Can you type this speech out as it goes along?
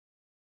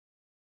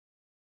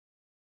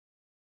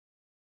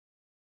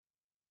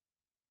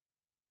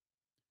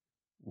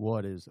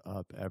What is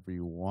up,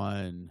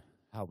 everyone?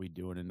 How we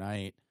doing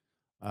tonight?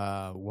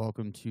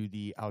 Welcome to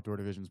the Outdoor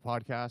Divisions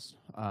podcast.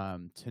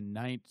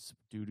 Tonight,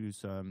 due to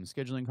some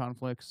scheduling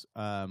conflicts,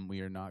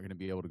 we are not going to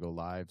be able to go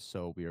live,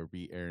 so we are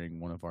re-airing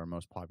one of our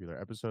most popular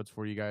episodes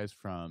for you guys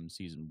from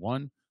season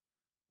 1.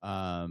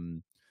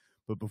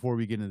 But before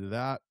we get into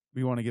that,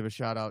 we want to give a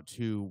shout out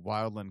to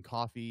Wildland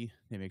Coffee.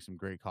 They make some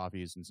great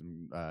coffees and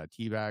some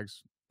tea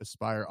bags.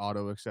 Aspire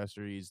Auto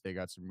Accessories, they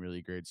got some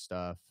really great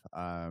stuff.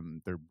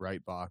 Their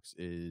Bright Box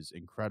is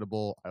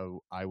incredible.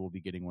 I will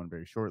be getting one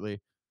very shortly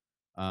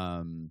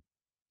and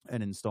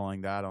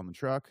installing that on the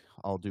truck.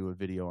 I'll do a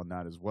video on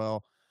that as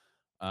well.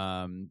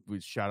 We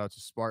shout out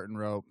to Spartan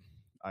Rope.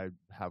 I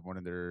have one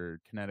of their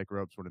kinetic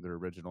ropes, one of their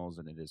originals,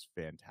 and it is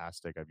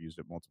fantastic. I've used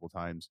it multiple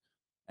times.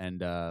 And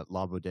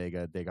La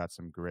Bodega, they got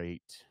some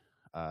great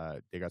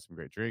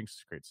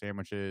drinks, great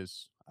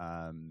sandwiches.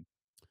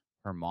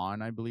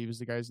 Herman, I believe, is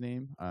the guy's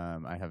name.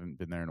 I haven't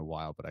been there in a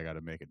while, but I got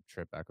to make a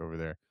trip back over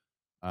there.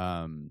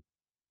 And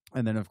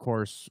then, of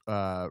course,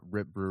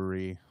 Rip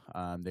Brewery.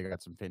 They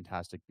got some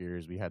fantastic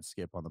beers. We had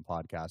Skip on the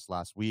podcast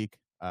last week.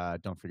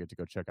 Don't forget to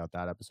go check out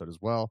that episode as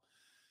well.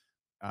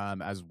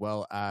 As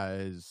well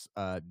as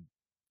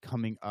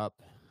coming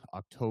up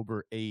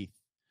October 8th,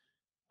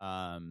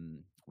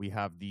 we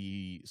have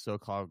the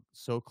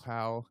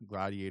SoCal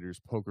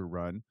Gladiators Poker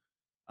Run.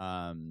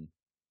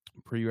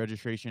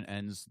 Pre-registration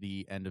ends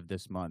the end of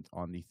this month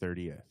on the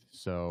 30th.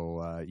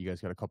 So you guys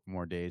got a couple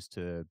more days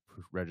to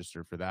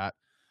register for that.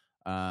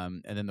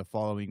 And then the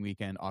following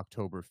weekend,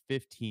 October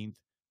 15th,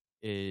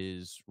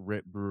 is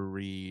Rip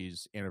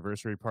Brewery's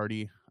anniversary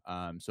party.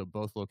 So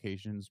both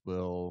locations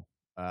will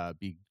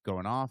be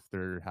going off.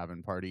 They're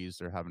having parties.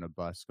 They're having a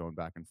bus going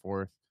back and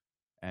forth.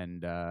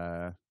 And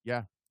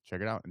yeah,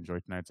 check it out. Enjoy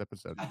tonight's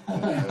episode.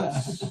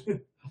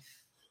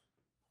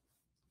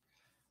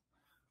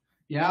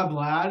 Yeah,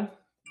 Vlad.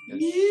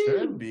 It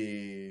should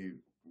be.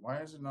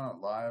 Why is it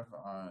not live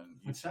on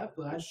YouTube? What's up,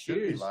 Vlad? It should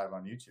be live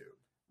on YouTube.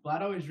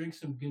 Vlad always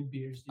drinks some good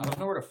beers, dude. I don't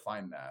know where to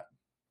find that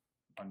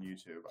on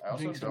YouTube. I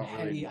also some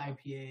heavy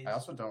IPAs. I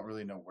also don't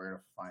really know where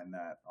to find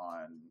that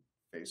on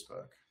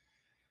Facebook.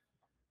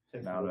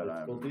 Now that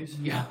I'm...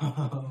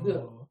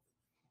 Yo.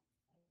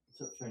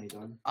 What's up, Shiny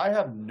Dog? I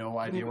have no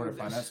idea where to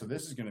find that, so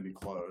this is going to be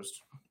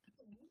closed.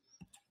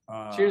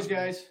 Cheers,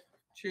 guys.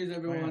 Cheers,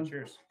 everyone. Oh yeah,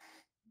 cheers.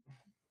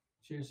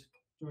 Cheers.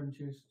 Jordan,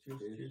 cheers.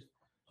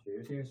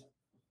 Cheers.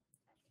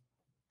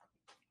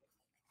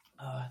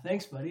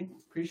 Thanks, buddy.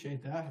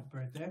 Appreciate that. Happy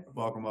birthday.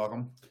 Welcome.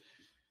 Welcome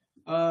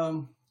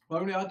to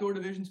Outdoor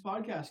Divisions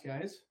podcast,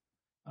 guys.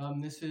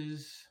 This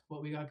is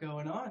what we got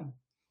going on.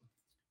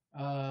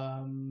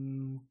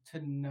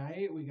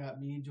 Tonight we got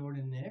me,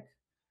 Jordan, Nick.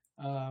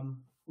 We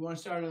want to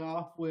start it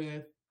off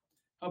with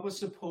help us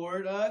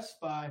support us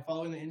by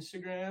following the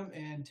Instagram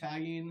and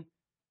tagging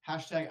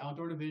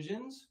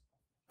 #OutdoorDivisions.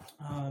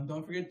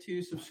 Don't forget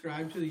to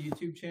subscribe to the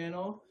YouTube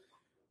channel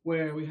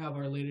where we have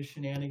our latest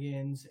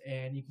shenanigans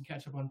and you can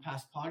catch up on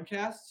past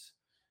podcasts.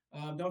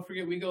 Don't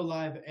forget we go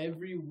live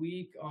every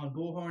week on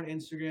Bullhorn,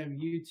 Instagram,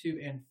 YouTube,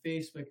 and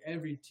Facebook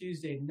every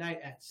Tuesday night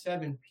at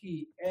 7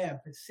 p.m.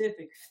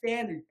 Pacific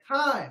Standard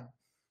Time.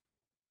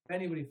 If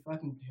anybody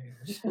fucking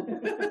cares.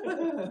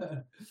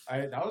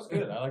 That was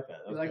good. I like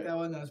that. You like that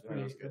one? That was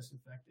pretty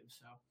effective.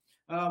 So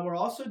we're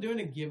also doing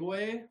a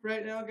giveaway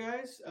right now,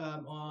 guys,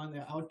 on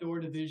the Outdoor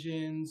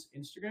Divisions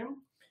Instagram.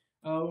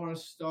 We want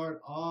to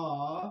start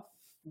off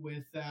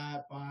with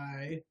that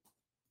by,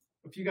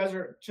 if you guys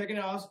are checking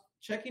us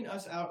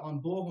out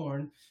on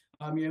Bullhorn,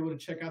 you're able to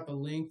check out the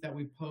link that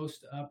we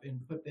post up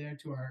and put there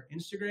to our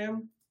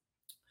Instagram.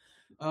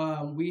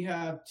 We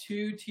have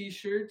 2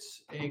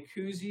 t-shirts, a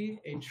koozie,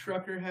 a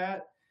trucker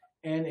hat,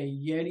 and a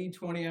Yeti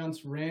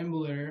 20-ounce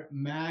Rambler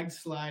mag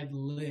slide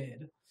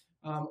lid.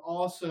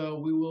 Also,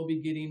 we will be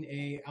getting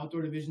a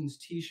Outdoor Divisions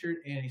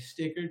t-shirt and a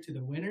sticker to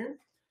the winner.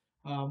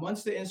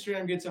 Once the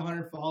Instagram gets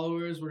 100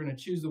 followers, we're going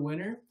to choose the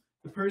winner.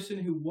 The person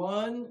who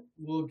won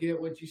will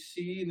get what you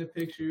see in the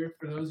picture.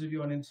 For those of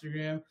you on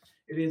Instagram,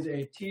 it is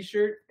a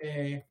t-shirt,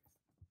 a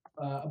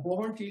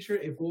Bullhorn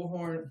t-shirt, a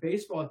Bullhorn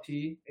baseball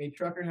tee, a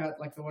trucker hat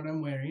like the one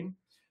I'm wearing,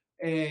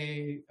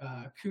 a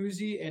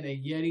koozie, and a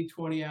Yeti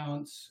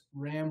 20-ounce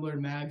Rambler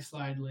mag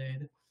slide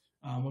lid.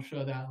 We'll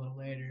show that a little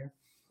later.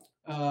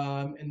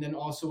 And then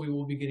also we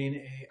will be getting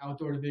a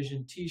Outdoor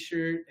Division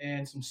t-shirt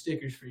and some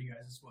stickers for you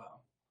guys as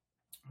well.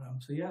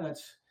 So yeah,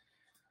 that's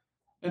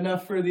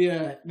enough for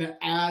the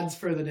ads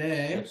for the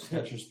day.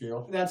 That's your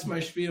spiel. That's my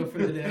spiel for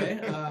the day.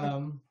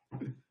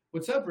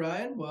 What's up,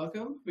 Ryan?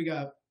 Welcome. We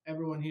got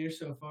everyone here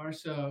so far.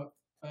 So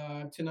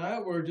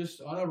tonight we're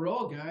just on a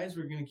roll, guys.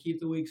 We're going to keep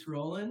the weeks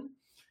rolling.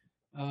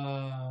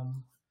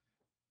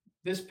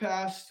 This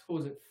past, what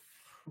was it,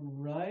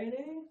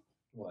 Friday?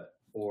 What?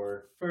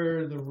 For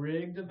the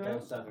rigged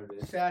event?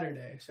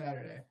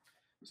 Saturday.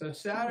 So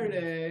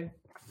Saturday,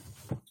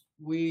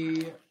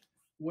 we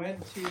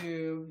went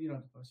to, you don't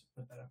have to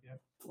put that up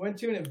yet. Went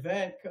to an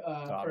event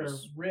for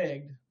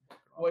rigged,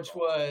 which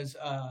was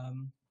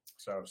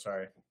So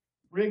sorry.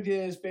 Rigged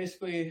is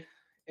basically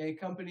a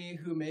company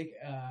who make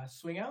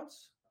swing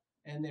outs.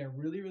 and they're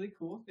really really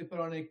cool. They put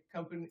on a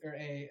company or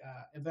a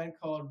event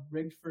called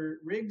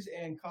Rigs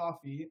and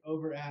Coffee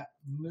over at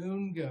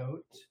Moon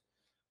Goat.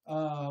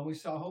 We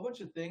saw a whole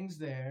bunch of things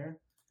there.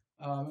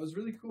 It was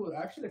really cool.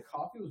 Actually, the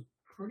coffee was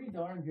pretty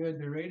darn good.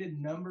 They're rated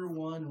 #1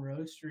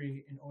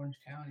 roastery in Orange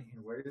County.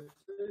 Where is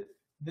it?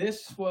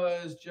 This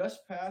was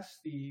just past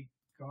the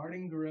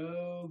Garden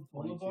Grove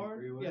 22 Boulevard.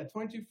 freeway? Yeah,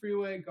 22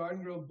 freeway,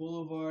 Garden Grove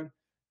Boulevard,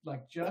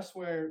 like just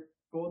where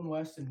Golden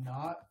West and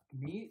Knott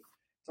meet.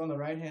 It's on the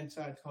right-hand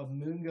side. It's called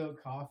Moon Goat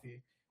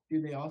Coffee.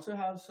 Dude, they also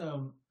have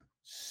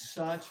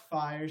such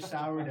fire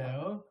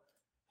sourdough.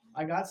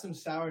 I got some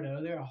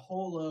sourdough there, a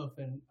whole loaf,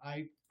 and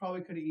I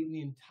probably could have eaten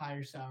the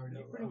entire sourdough.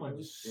 You pretty loaf. much It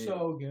was did.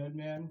 so good,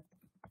 man.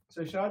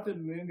 So shout out to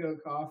Moon Goat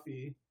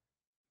Coffee.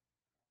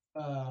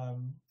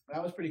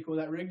 That was pretty cool.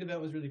 That rigged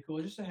event was really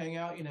cool. Just to hang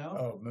out, you know.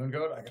 Oh, Moon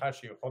Goat, I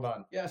got you. Hold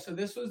on. Yeah, so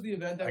this was the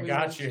event that I we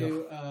got went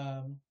you.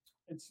 to.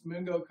 It's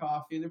Moon Goat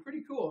Coffee. They're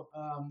pretty cool.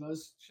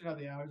 Those should have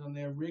the hours on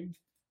there.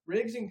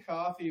 Riggs and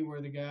Coffee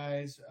were the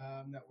guys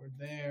that were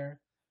there.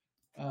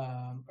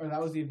 Or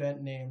that was the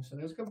event name. So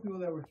there's a couple people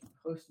that were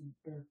hosting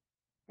or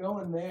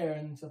going there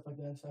and stuff like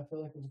that. So I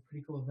feel like it was a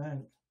pretty cool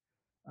event.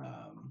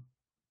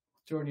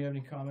 Jordan, you have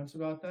any comments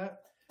about that?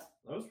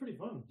 That was pretty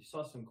fun. You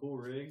saw some cool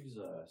rigs,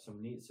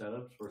 some neat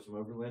setups for some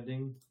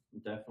overlanding.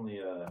 Definitely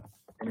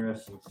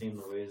interesting seeing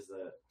the ways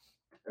that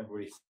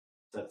everybody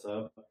sets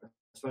up,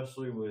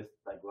 especially with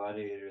that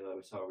Gladiator that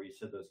we saw where you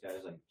said those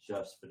guys like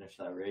just finished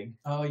that rig.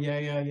 Oh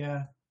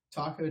yeah.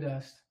 Taco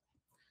Dust.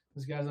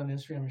 Those guys on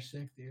Instagram are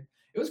sick, dude.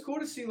 It was cool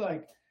to see.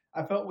 Like,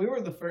 I felt we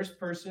were the first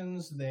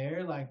persons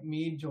there. Like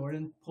me,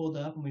 Jordan pulled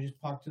up and we just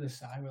parked to the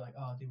side. We're like,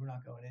 oh, dude, we're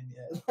not going in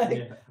yet. Like,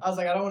 Yeah. I was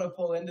like, I don't want to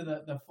pull into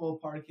the full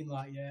parking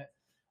lot yet,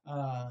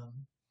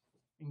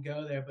 and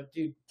go there. But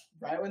dude,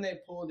 right when they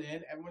pulled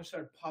in, everyone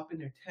started popping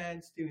their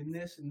tents, doing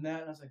this and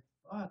that. And I was like,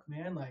 fuck,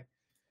 man, like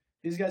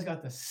these guys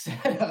got the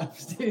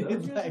setups, dude.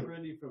 Those guys Like, are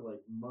ready for like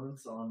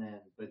months on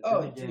end. But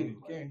oh, then again, dude,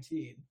 like,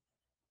 guaranteed.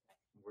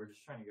 we're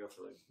just trying to go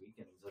for like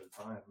weekends at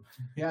a time.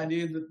 Yeah,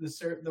 dude,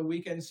 the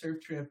weekend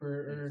surf trip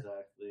or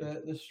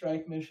Exactly. the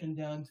strike mission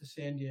down to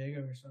San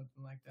Diego or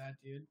something like that,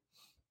 dude.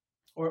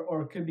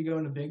 Or could be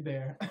going to Big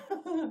Bear.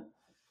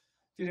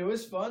 Dude, it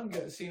was fun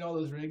seeing all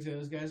those rigs.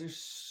 Those guys are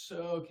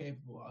so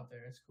capable out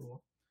there. It's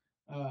cool.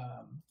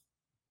 But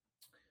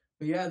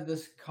yeah,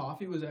 this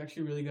coffee was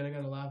actually really good. I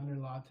got a lavender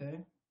latte.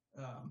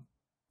 I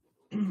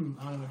don't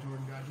know what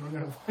Jordan got. Jordan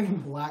got a fucking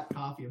black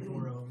coffee, a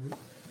pour over.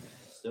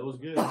 Still was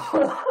good.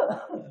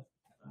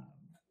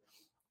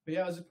 But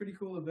yeah, it was a pretty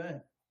cool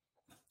event.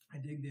 I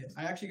digged it.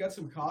 I actually got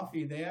some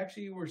coffee. They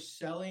actually were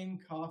selling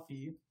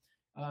coffee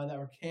that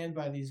were canned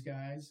by these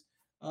guys.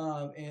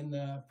 And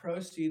the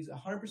proceeds,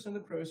 100% of the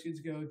proceeds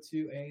go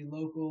to a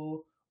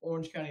local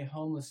Orange County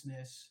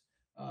homelessness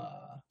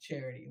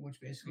charity, which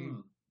basically,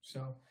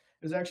 so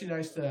it was actually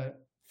nice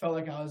felt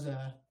like I was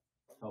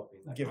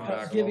Helping. like, Giving back a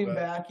little giving bit.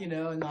 back, you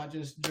know, and not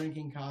just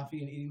drinking coffee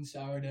and eating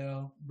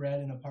sourdough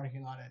bread in a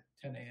parking lot at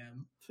 10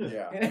 a.m.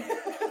 Yeah.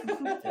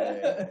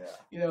 Yeah.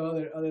 You know,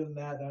 other than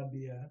that, that'd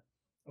be a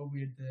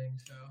weird thing.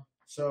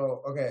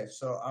 So,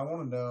 So I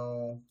want to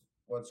know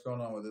what's going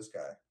on with this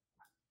guy.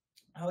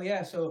 oh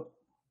yeah, so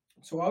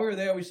while we were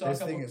there, we saw This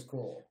a couple. thing is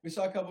cool. We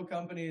saw a couple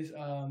companies.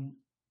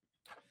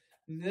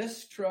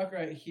 This truck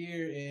right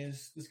here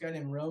is this guy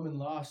named Roman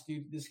Lost,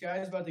 dude. This guy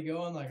is about to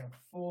go on like a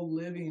full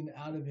living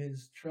out of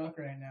his truck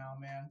right now,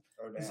 man.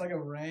 Oh, It's damn. like a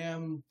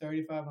Ram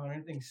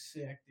 3500. Thing's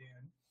sick, dude.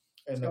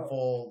 And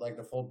so-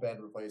 the full bed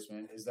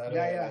replacement. Is that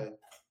Yeah.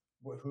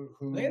 Who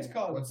I think it's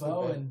called what's the bed?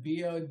 Bowen,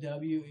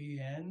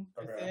 Bowen,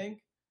 I Okay.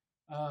 think.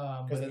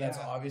 Because But then that's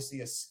yeah.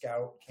 obviously a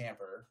scout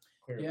camper.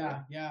 Clearly.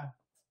 Yeah.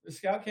 The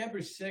Scout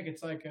Camper's sick.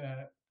 It's like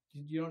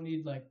you don't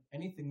need like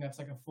anything that's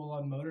like a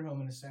full-on motorhome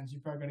in a sense. You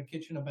probably got a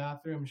kitchen, a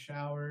bathroom,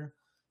 shower,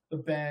 the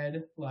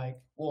bed, like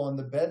Well, and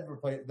the bed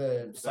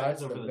the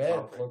sides of over the the bed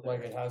top right look like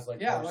there. it has like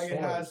yeah, more like it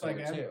has storage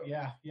like there, too.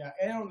 yeah,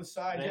 and on the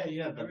side, yeah,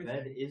 you have the everything.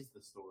 bed is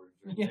the storage.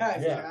 Right Yeah,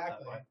 there.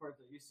 exactly. That white part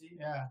that you see.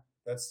 Yeah,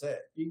 That's sick.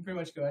 you can pretty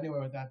much go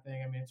anywhere with that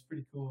thing. I mean, it's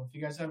pretty cool. If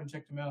you guys haven't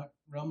checked him out,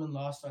 Roman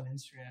Lost on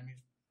Instagram. He's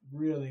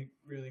really,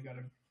 really got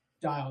a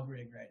dialed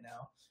rig right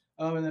now.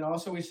 And then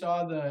also we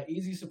saw the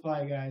Easy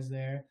Supply guys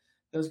there.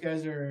 Those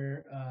guys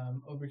are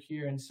over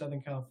here in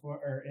Southern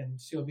California, or in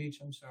Seal Beach.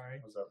 I'm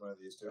sorry. Was that one of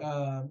these two?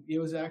 It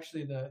was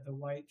actually the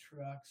white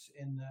trucks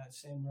in the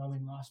same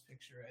Roman Lost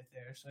picture right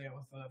there. So yeah,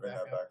 we'll throw that Bring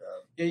back that up. back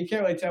up. Yeah, you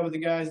can't really tell with the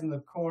guys in the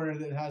corner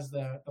that has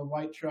the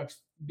white trucks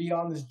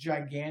beyond this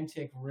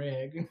gigantic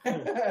rig.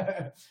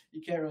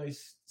 You can't really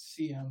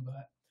see them,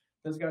 but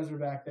those guys are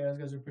back there. Those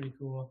guys are pretty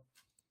cool.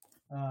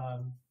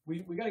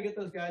 We got to get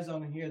those guys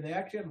on here. They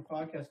actually have a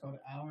podcast called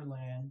Our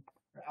Land,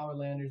 or Our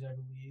Landers, I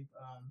believe.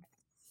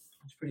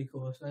 It's pretty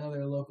cool. So I know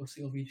they're local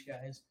Seal Beach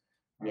guys.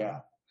 Yeah.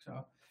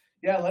 So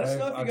yeah, let us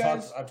know if you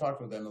guys. I've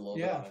talked with them a little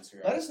bit Yeah. on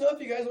Instagram. Let us know if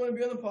you guys want to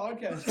be on the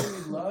podcast.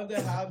 We'd love to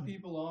have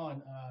people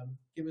on.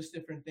 Give us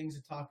different things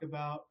to talk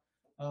about.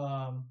 And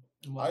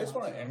I just whatnot.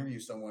 want to So, interview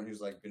someone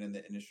who's like been in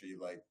the industry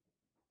like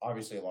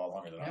obviously a lot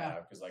longer than I Yeah.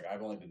 have because like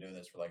I've only been doing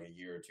this for like a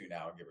year or two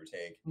now, give or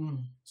take. mm,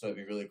 So it'd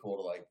be really cool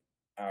to like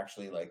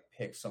actually like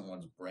pick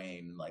someone's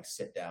brain and like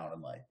sit down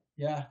and like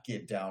Yeah.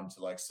 get down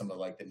to like some of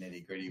like the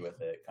nitty gritty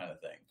with it kind of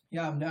thing.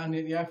 Yeah, I'm down.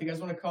 Yeah, if you guys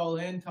want to call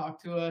in,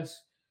 talk to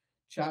us,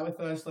 chat with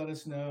us, let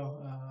us know.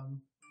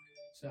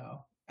 So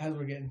as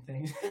we're getting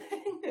things.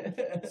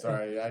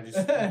 Sorry, I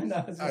just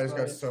No, it's I just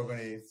got funny. so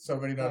many No, it's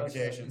funny.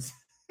 notifications.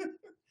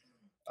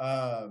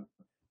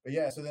 But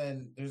yeah, so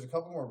then there's a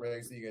couple more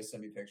rigs that you guys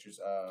sent me pictures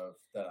of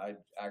that I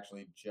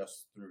actually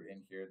just threw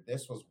in here.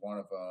 This was one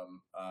of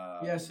them.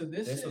 Yeah, so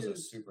this was a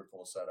is- super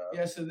cool setup.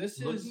 Yeah, so this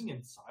is Looking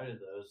inside of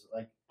those,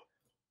 like,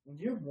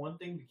 you have one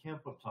thing to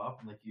camp up top,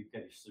 and like you've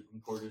got your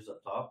sleeping quarters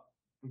up top,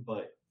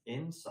 but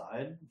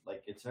inside,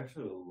 like, it's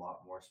actually a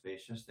lot more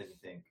spacious than you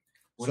think.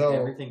 When So-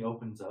 everything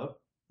opens up,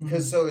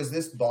 Because so is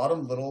this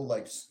bottom little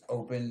like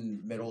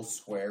open middle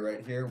square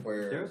right here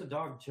where there's a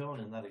dog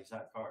chilling in that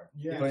exact car.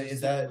 Yeah. but Just is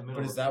sitting in that the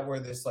middle but is of that it. where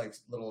this like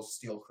little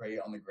steel crate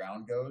on the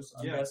ground goes?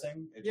 I'm Yeah.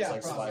 guessing it Yeah, just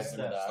like probably. slides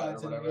into that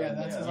slides or in. whatever. Yeah, and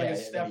that's then- like yeah, a and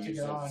step then to you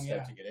get use on. a Yeah.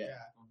 step to get in.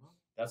 Yeah. Mhm.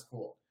 That's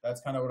cool.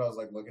 That's kind of what I was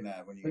like looking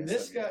at when you But guys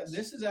this sent me guy,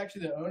 this is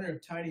actually the owner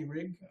of Tiny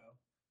Rig Co.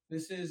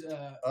 This is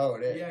Oh,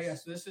 it is. yeah.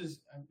 So this is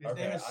his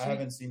Okay, name is I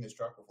haven't seen this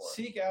truck before.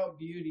 Seek Out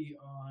Beauty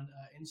on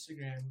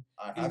Instagram.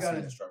 I He's have got seen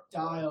a this truck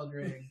before. dialed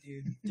rig,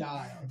 dude.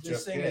 Dialed. This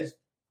Just thing good. is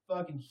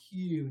fucking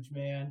huge,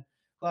 man.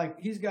 Like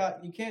he's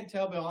got, you can't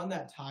tell, but on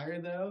that tire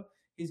though,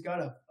 he's got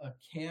a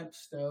camp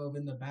stove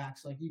in the back,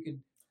 so like you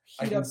could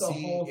I heat can up the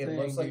see whole it thing.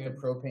 looks like dude.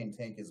 the propane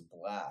tank is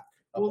black.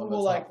 up well, on the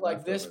well, top like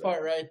left this over part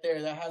there. right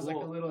there that has like a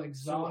Well, little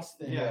exhaust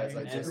thing. Yeah, it's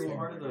right? like and this every thing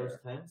part of over those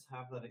here. tents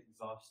have that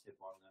exhaust tip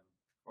on them.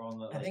 Or on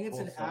the, I think it's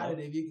full an setup.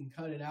 additive. You can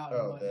cut it out Oh,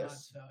 and whatnot.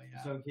 this? So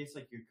yeah, So in case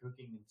like you're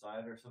cooking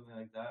inside or something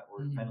like that,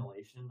 or Mhm.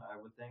 ventilation, I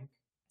would think.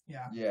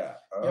 yeah. Yeah.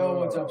 Yo,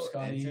 what's up, Oh,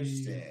 Scotty?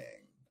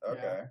 Interesting.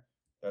 Okay,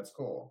 that's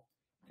cool.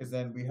 Because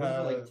then we Those are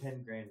have like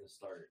 10 grand to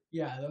start.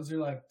 Yeah, those are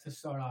like to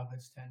start off.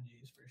 It's 10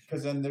 G's for sure.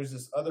 because then there's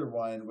this other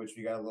one which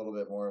we got a little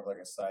bit more of like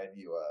a side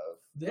view of.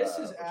 This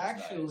which is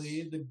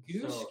actually nice. the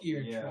Goose So,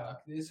 Gear yeah.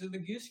 truck. These are the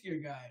Goose Gear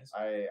guys.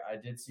 I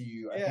did see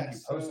you. I Yeah, think you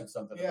so- posted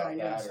something Yeah, about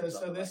yeah. that. So, or so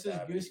something this like is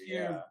that, Goose maybe,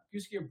 Gear, yeah.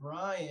 Goose Gear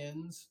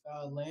Brian's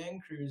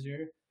Land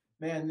Cruiser.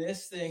 Man,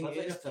 this thing Sounds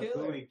like is it's a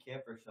killer. buoy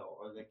camper shell.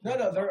 Or the No,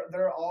 camper no, shell.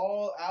 they're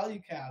all alley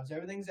cabs.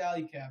 Everything's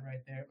alley cab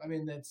right there. I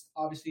mean, that's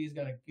obviously he's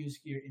got a Goose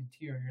Gear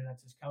interior.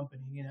 That's his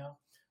company, you know.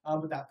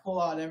 But that pull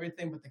out and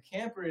everything. But the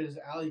camper is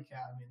alley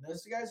cab. I mean,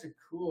 those guys are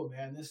cool,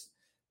 man. This,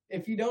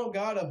 if you don't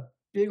got a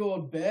big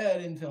old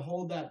bed and to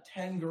hold that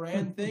 10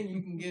 grand thing,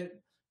 you can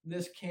get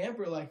this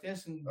camper like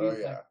this and be Oh,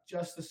 yeah. like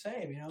just the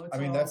same, you know. It's I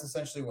mean, all- that's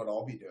essentially what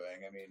I'll be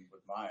doing. I mean,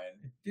 with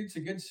mine. dude, it's a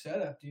good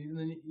setup, dude. And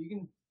then you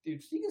can,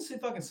 dude, you can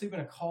fucking sleep in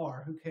a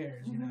car. Who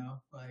cares, you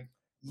know? Like,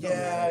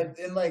 Yeah,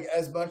 and like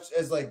as much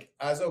as like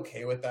as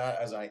okay with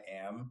that as I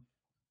am,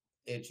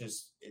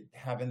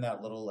 having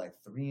that little like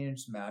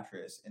 3-inch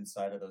mattress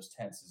inside of those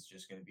tents is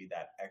just going to be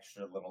that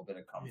extra little bit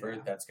of comfort.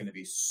 Yeah. That's going to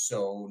be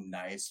so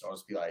nice. I'll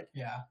just be like,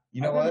 yeah,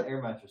 you know I've got what? an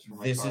air mattress for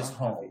my This car. is I'm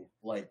home. happy.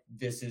 Like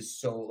this is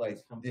so like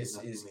It's comfy this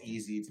enough is for me.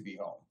 easy to be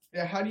home.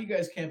 yeah. How do you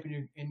guys camp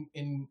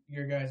in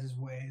your guys'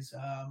 ways?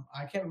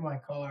 I camp in my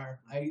car.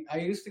 I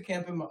used to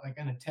camp in like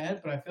in a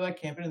tent, but I feel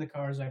like camping in the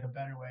car is like a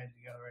better way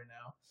to go right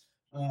now.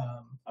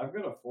 I've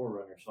got a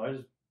 4Runner, so I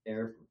just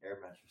air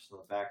mattress in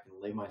the back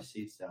and lay my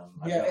seats down.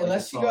 I've Yeah, got, like,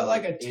 unless you solid got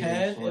like a 8-inch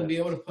tent and be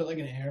lift. able to put like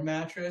an air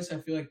mattress, I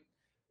feel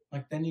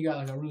like then you got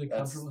like a really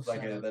That's comfortable.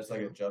 like setup, that's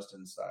like a too.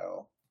 Justin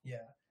style. Yeah.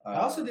 I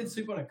also Um, did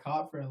sleep on a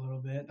cot for a little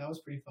bit. That was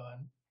pretty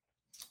fun.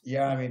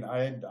 Yeah, I mean,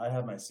 I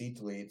have my seat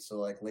delete, so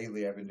like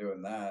lately I've been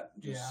doing that,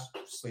 just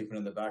sleeping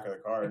in the back of the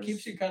car. It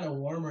keeps you kind of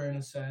warmer in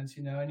a sense,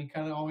 you know, and you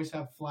kind of always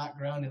have flat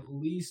ground, at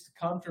least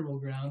comfortable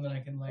ground that I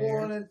can lay.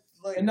 well, in. and it,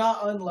 like And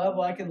not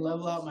unlevel. I can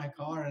level out my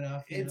car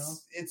enough, you know.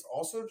 it's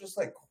also just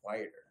like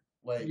quieter.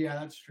 Like Yeah,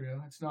 that's true.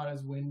 It's not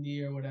as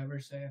windy or whatever.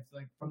 Say it's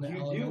like from the You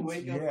do elements.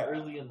 wake up Yeah.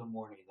 early in the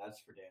morning,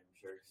 that's for damn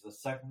sure. Because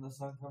the second the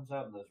sun comes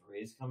out and those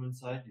rays come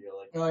inside, you're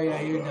like, Oh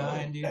yeah, you're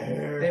dying, dude.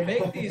 They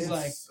make these like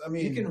It's- I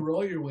mean, you can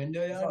roll your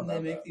window it's down, not and they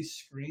that make bad. these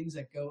screens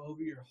that go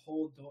over your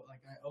whole door.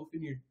 Like I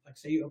open your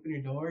say you open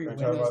your door, Are your you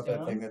talking window's about that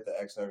down. thing that the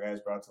EXO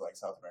guys brought to like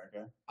South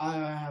America?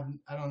 I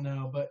don't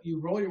know, but you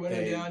roll your window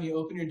They- down, you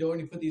open your door,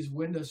 and you put these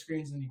window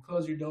screens, and you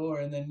close your door,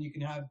 and then you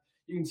can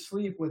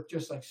sleep with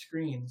just like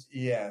screens.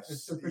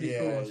 Yes, They're pretty yeah,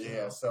 cool,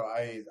 yeah. so. So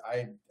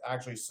I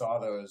actually saw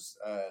those.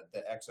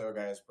 The EXO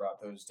guys brought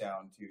those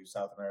down to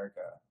South America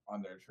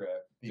on their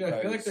trip Dude, I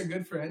feel like because they're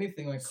good for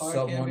anything, like car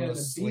someone camping at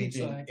was the beach.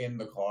 sleeping Like, in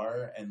the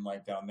car, and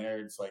like down there,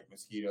 it's like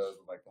mosquitoes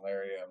with like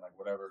malaria and like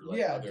whatever like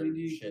yeah, other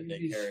dude, shit they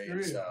you'd be carry and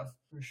screwed, stuff.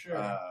 for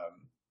sure.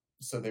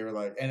 So they were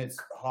like, and it's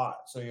hot.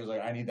 So he was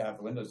like, I need to have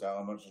the windows down.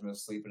 I'm not just gonna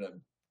sleep in a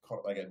car,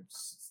 like a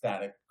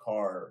static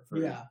car for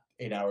Yeah.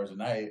 8 hours a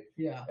night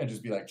yeah, and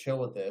just be like chill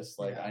with this.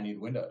 Like Yeah. I need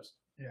windows.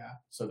 yeah.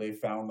 So they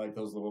found like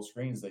those little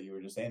screens that you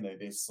were just saying.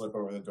 They slip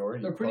over the door.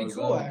 And They're you pretty close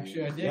cool, them and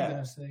actually. I dig yeah.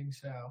 those things.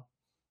 So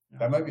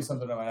That might be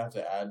something I might have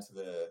to add to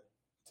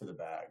the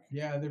bag.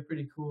 Yeah, they're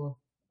pretty cool.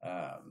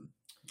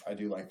 I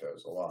do like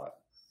those a lot.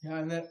 Yeah,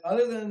 and then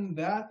other than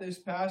that, this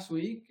past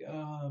week,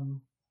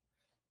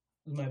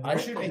 It was my I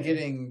should be birthday.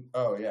 getting.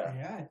 Oh yeah.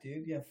 Yeah,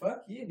 dude. Yeah,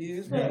 fuck you, dude.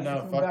 It's Yeah, not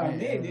no, fuck about me,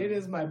 me, yeah. dude.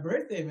 It's my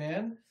birthday,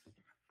 man.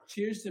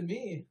 Cheers to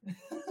me.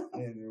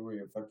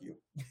 Fuck you.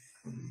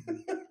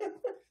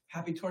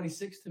 Happy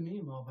 26 to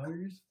me,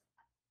 motherfuckers.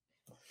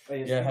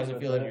 Yeah, how's it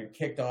feel like you're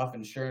kicked off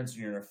insurance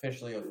and you're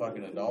officially a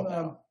fucking adult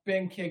now?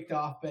 Been kicked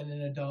off, been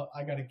an adult.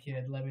 I got a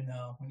kid. Let me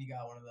know when you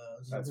got one of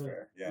those. That's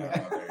fair. Yeah,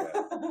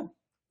 I'm not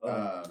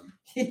there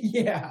yet.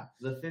 Yeah.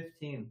 The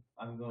 15th,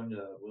 I'm going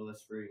to Willow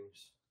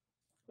Springs.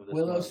 for this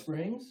Willow month.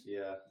 Springs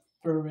Yeah,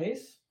 for a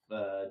race.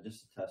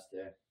 just a test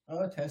day.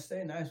 Oh, test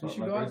day. Nice. We But should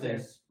my go out there.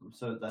 birthday's-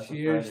 So that's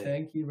Cheers. a Friday.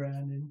 Thank you,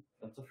 Brandon.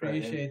 That's a Friday.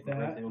 Appreciate My that.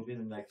 birthday will be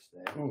the next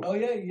day. Ooh. Oh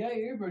yeah,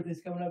 your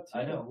birthday's coming up too.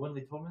 I know. When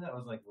they told me that, I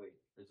was like, wait,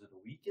 is it a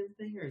weekend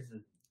thing or is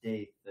it a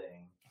day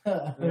thing?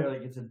 And they're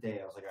like, it's a day.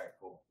 I was like, all right,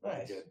 cool.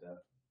 That's Nice. good though.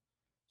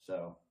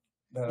 So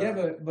Yeah,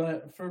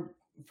 but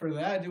for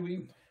that,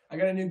 I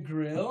got a new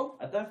grill.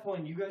 at that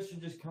point, you guys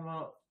should just come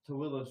out to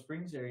Willow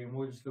Springs area and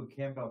we'll just go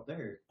camp out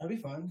there. That'd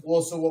be fun.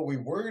 Well, so what we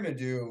were gonna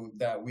do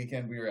that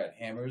weekend, we were at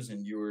Hammers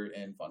and you were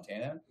in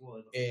Fontana.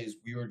 Well, Is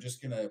we were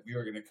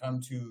gonna come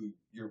to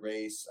your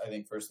race. I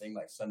think first thing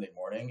like Sunday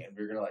morning, and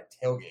we were gonna like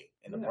tailgate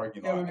in the Yeah.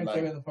 parking Yeah, lot. we're and, gonna like,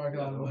 take it in the parking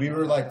lot. and we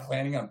were whatnot. like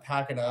planning on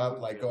packing up,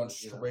 like Yeah, going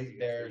yeah, straight yeah,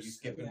 there, yeah.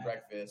 skipping Yeah.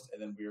 breakfast,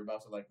 and then we were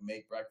about to like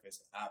make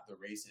breakfast at the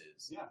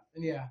races.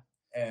 Yeah,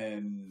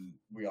 And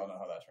we all know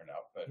how that turned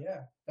out. But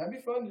yeah, that'd be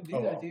fun to do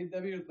Oh, that, well. dude.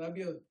 That'd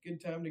be a good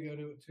time to go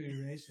to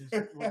your races.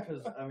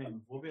 because I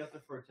mean, we'll be out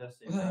there for a test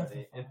day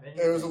Friday. If anything,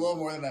 it was a little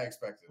more than I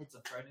expected. It's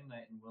a Friday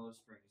night in Willow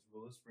Springs.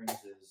 Willow Springs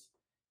is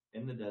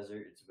in the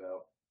desert. It's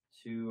about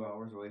 2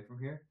 hours away from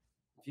here.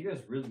 If you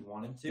guys really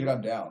wanted to, Dude,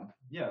 I'm down.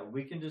 yeah,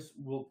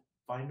 we'll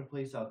find a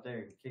place out there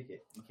and kick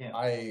it. You can't.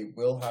 I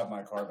will have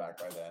my car back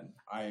by then.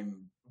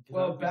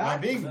 Well, back-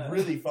 I'm being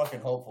really fucking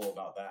hopeful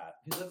about that.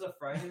 because it's a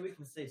Friday. We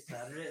can stay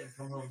Saturday and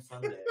come home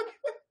Sunday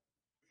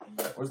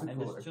Where's the and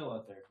cooler? just chill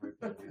out there for a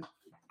bit, dude.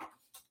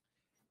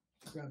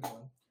 Grab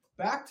one.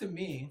 Back to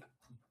me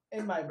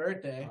and my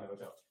birthday. Alright,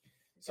 let's go.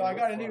 So I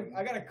got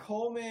a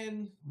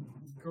Coleman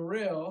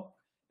grill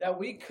that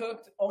we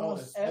cooked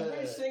almost it's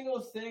every the- single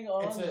thing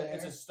on there.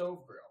 It's a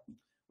stove grill.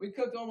 We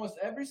cooked almost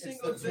every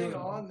single the thing two.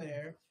 on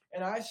there,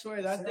 and I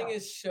swear that Sit thing down.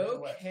 is so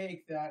Get wet.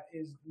 caked that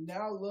is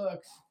now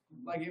looks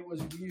like it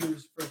was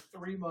used for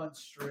 3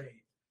 months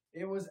straight.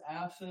 It was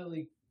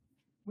absolutely.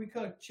 We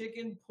cooked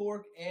chicken,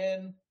 pork,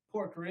 and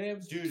pork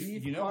ribs, Dude,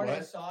 beef, you know carne what?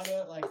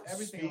 asada, like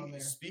everything on there.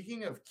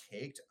 Speaking of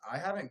caked, I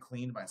haven't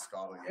cleaned my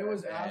Scala yet. It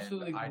was and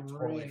absolutely I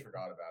totally great.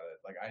 forgot about it.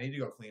 Like, I need to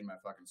go clean my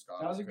fucking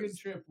Scala. That was a good because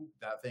trip.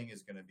 That thing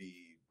is gonna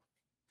be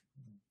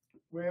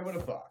We were able to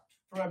fucked.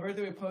 for my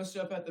birthday, we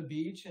posted up at the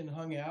beach and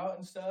hung out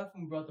and stuff.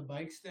 And we brought the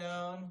bikes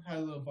down, had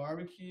a little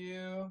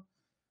barbecue,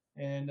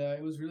 and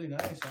it was really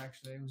nice.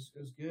 Actually, it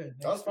was good.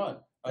 That was fun.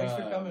 Thanks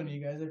for coming,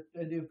 you guys.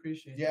 I do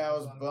appreciate it. Yeah, I It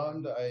was a lot of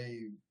fun. bummed.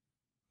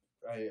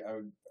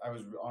 I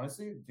was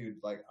honestly, dude,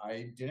 like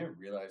I didn't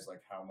realize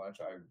like how much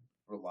I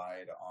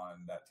relied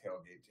on that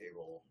tailgate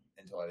table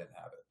until I didn't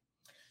have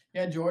it.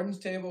 Yeah, Jordan's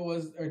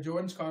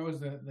Jordan's car was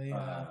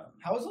the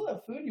how was all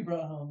that food you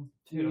brought home?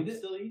 Dude, I'm Dude,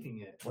 still eating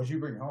it. What'd you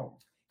bring home?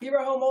 he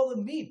brought home all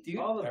the meat, dude.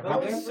 All the I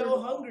was peppers,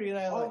 so hungry, and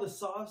all the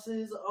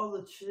sauces, all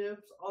the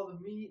chips, all the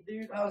meat,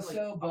 dude. I was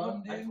so like,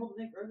 bummed, I dude. told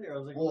Nick earlier, I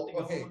was like, Well, "What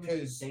the okay, hell with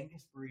this 'cause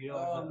dankest burrito?"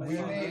 Oh, I've man. We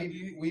ever Yeah,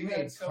 seen." we you made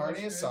had so carne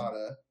much food.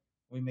 asada.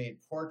 We made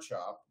pork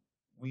chop.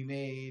 We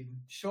made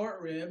short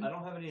rib, I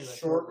don't have any of that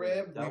Short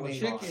rib, That we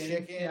was made awesome.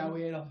 chicken. Yeah,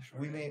 we ate all the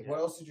short we rib. made. Yeah. What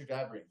else did your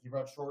dad bring? He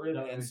brought short rib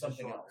No, it and was just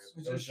something short else. It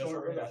was It just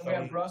short rib. yeah. And we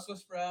had Brussels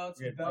sprouts,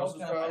 We had bell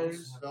Brussels sprouts,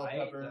 peppers, bell I ate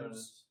peppers.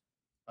 those.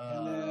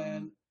 and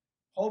then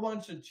whole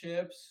bunch of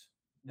chips.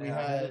 we Yeah,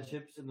 I had the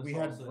chips and the we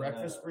had salsa and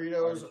breakfast the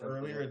burritos artichoke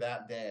earlier dip.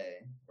 that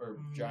day, or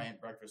Mm.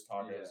 giant breakfast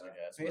tacos, Yeah. I guess.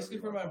 whatever Basically,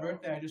 you for wanna my call them.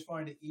 birthday, I just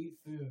wanted to eat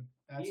food.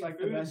 That's Eat like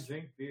food the and best.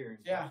 drink beer.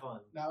 And Yeah. have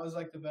fun. That was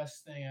like the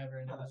best thing ever,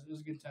 and it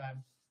was a good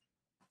time.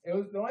 It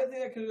was the only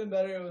thing that could have been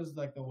better. Was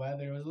like the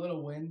weather. It was a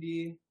little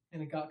windy,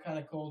 and it got kind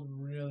of cold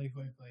really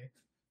quickly.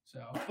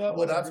 So, but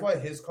Well, that's whatever.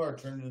 why his car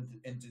turned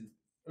into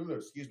ooh,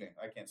 excuse me,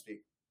 I can't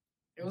speak.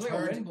 it was like a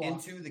turned wind block.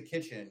 into the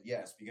kitchen,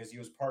 yes, because he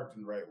was parked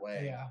in the right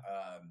way. Yeah.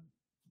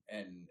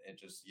 And it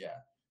just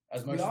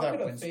as We much as all that could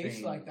have wind faced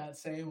screen, like that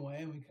same way,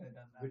 and we could have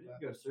done We that. did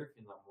but- go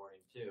surfing that morning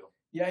too.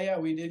 Yeah,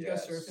 we did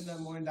Yes. go surfing that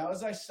morning. That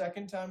was our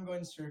second time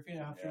going surfing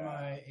after Yeah.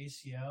 my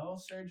ACL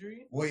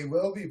surgery. We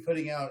will be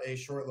putting out a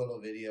short little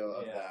video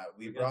of Yeah, that.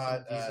 We got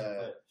brought some decent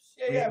clips.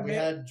 Yeah, we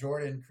had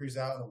Jordan cruise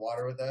out in the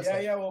water with us.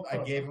 Yeah, we'll I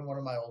put- gave him one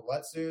of my old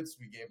wetsuits.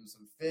 We gave him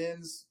some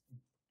fins,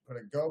 put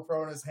a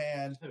GoPro in his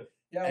hand.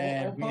 Yeah,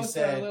 and we'll we post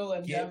said, our little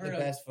 "Get endeavor the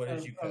best footage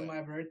of, you of could."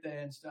 my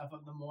birthday and stuff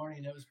of the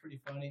morning. It was pretty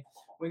funny.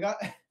 We got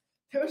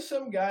there was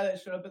some guy that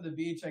showed up at the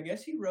beach. I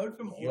guess he rode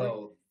from Oregon.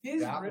 Yo,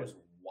 His that ri- was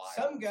wild.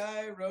 Some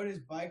guy rode his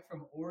bike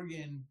from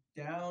Oregon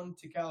down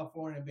to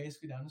California,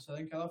 basically down to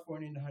Southern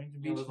California into Huntington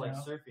It Beach. was like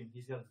now. surfing.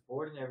 He's got his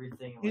board and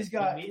everything. And He's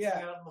like, got- he meets yeah.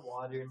 me out in the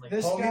water and like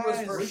This Homie was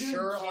guy for is-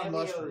 sure on cameos.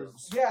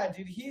 mushrooms. Yeah,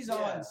 dude, he's Yeah.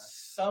 on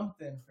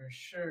something for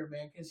sure,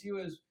 man. Because he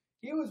was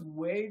he was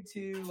way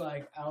too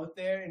like out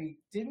there, and he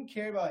didn't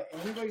care about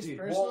anybody's Dude,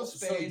 personal Well,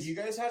 so space. you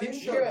guys hadn't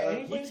Didn't showed care about up.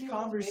 anybody's He was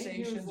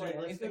conversations or like, let's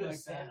go anything to like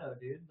that. Sano,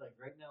 dude. Like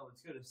right now,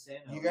 let's go to Sano.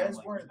 You And guys I'm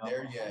like, weren't no.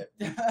 there yet.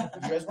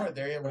 You guys weren't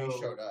there yet when he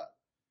So- showed up.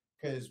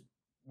 Because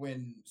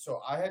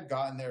so I had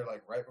gotten there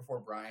like right before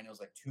Brian. It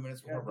was like 2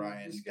 minutes Yeah, before dude,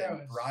 Brian. this guy Then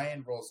was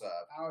Brian rolls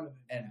up, Out of it.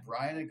 and man.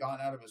 Brian had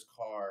gotten out of his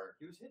car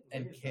He was hitting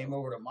and waves, came though.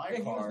 over to my Yeah,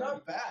 he was car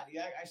not bad.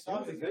 Yeah, I saw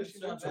was a him. good He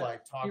was not to bad.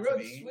 like talk He to rode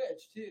me.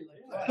 Switch too.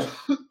 Like, Yeah.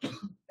 twice.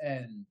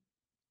 And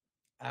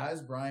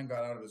as Brian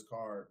got out of his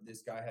car,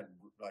 this guy had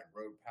like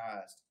rode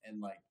past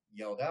and like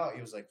yelled out.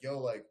 He was like, "Yo,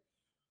 like,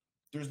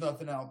 there's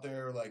nothing out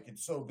there. Like,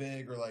 it's so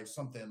big or like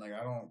something. Like,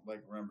 I don't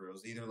like remember. It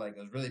was either like it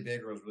was really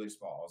big or it was really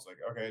small." I was like,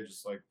 "Okay,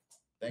 just like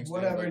thanks, dude.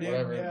 Whatever, Like, dude.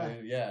 whatever, Yeah.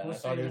 dude. Yeah." And We'll I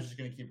thought he see was ya. just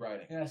gonna keep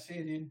riding. Yeah, see,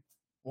 you, dude.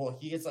 Well,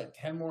 he gets like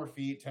 10 more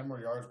feet, 10 more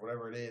yards,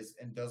 whatever it is,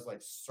 and does like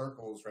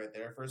circles right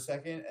there for a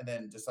second, and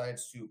then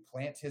decides to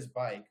plant his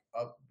bike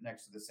up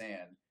next to the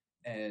sand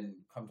and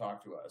come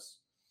talk to us.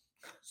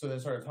 So then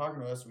started talking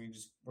to us. We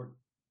were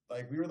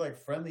like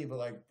friendly, but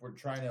like we're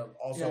trying to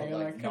also Yeah, you're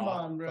like, like, come not,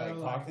 on, bro, like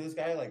talk like- to this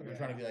guy. Like we're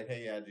trying to be Yeah. like,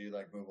 hey, yeah, dude,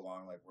 like move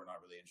along. Like we're not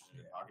really interested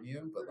in talking to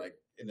you, but like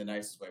in the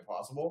nicest way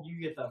possible.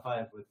 You get that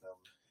vibe with them.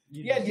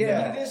 You Yeah, just-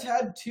 yeah. He just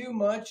had too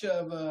much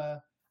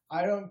of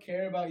I don't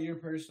care about your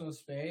personal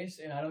space,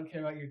 and I don't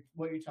care about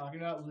what you're talking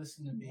about.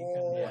 Listen to me. kind of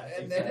Well, thing. Yeah,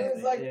 and then exactly, it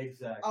was like-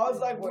 exactly. I was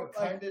like, What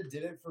like- kind of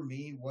did it for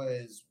me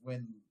was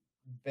when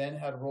Ben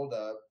had rolled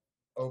up,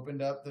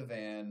 opened up the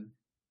van.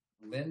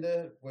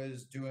 Linda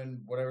was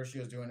doing whatever she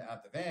was doing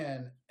at the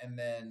van, and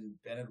then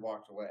Ben had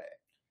walked away.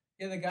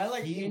 Yeah, the guy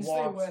like He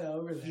instantly walked- went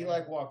over there. He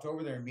like walked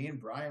over there, and me and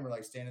Brian were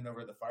like standing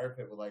over at the fire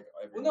pit with like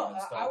well, everyone no, and I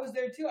stuff. was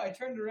there too. I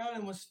turned around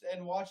and was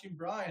watching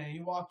Brian, and he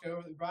walked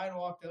over. Brian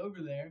walked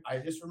over there. I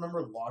just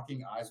remember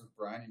locking eyes with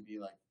Brian and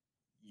being like,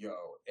 "Yo,"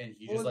 and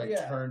he just Well, like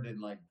yeah. turned and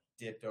like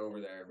dipped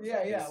over there. and was Yeah,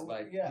 like, yeah, this,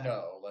 like yeah.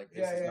 no, like this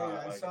Yeah, is yeah, not. yeah.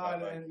 I like, saw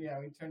about, it, like, and yeah,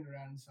 we turned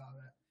around and saw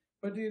that.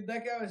 But dude,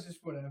 that guy was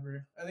just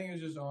whatever. I think he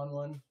was just on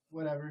one.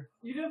 Whatever.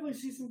 You definitely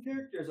see some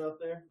characters out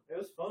there. It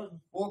was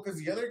fun. Well, because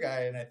the other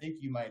guy, and I think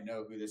you might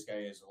know who this guy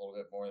is a little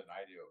bit more than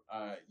I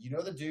do. You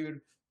know the dude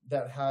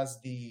that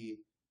has the,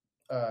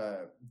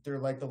 they're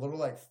like the little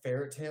like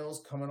ferret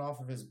tails coming off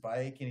of his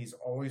bike, and he's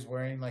always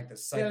wearing like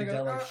the Yeah, they go,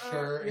 psychedelic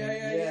shirt. yeah,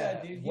 and,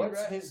 yeah, dude, he What's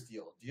ra- his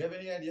deal? Do you have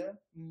any idea?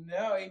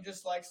 No, he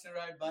just likes to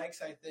ride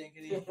bikes. I think.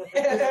 And he, Dude,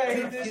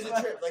 he he's just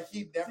a trip. Like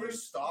he never Dude,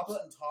 stops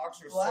and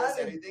talks or Vlad says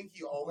and- anything.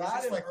 He always Vlad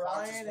just and like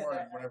honks his Brian horn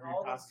and whenever he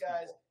all those passes guys.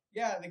 people.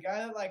 Yeah, the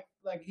guy that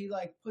like he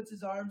like puts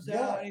his arms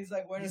Yeah. out and he's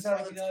like wearing He's a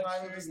having the psychedelic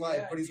time of shirt. his life,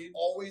 Yeah, but he's dude.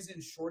 always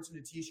in shorts and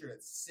a t-shirt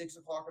at 6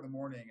 o'clock in the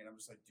morning, and I'm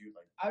just like, dude,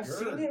 like I've you're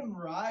seen him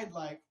ride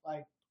like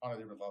on a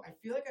different level. I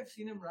feel like I've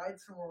seen him ride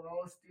somewhere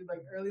else, dude,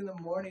 like early in the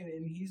morning,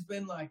 and he's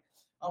been like,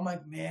 I'm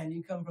like, man,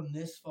 you come from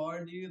this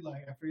far, dude.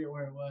 Like I forget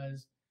where it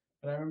was,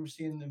 but I remember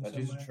seeing them That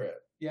dude's somewhere. a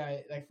trip. Yeah,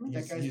 like that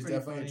He's- guy's he's pretty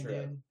definitely a funny,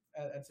 trip. dude.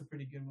 That's a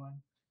pretty good one.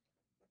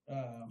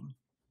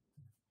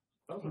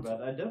 That was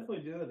bad. I definitely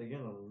do it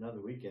again on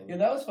another weekend. Yeah,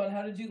 that was fun.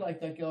 How did you like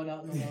that going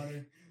out in the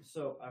water?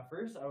 So at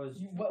first I was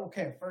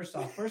Okay, first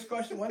off, first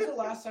question: when's the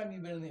last time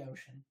you've been in the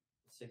ocean?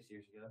 6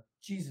 years ago.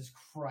 Jesus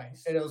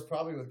Christ! And it was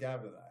probably with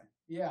Gavin and I.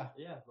 Yeah,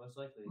 Yeah, most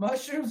likely.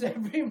 mushrooms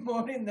every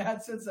morning.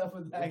 That's what's up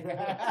with that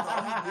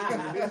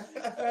guy.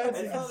 That's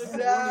It's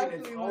not every morning, exactly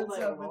it's all what's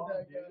night up with long,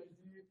 that dude. guy, dude.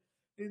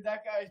 Dude,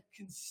 that guy's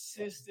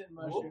consistent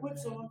mushroom. We'll put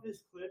some man. of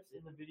his clips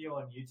in the video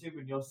on YouTube,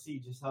 and you'll see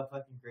just how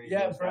fucking crazy.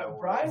 Yeah, this guy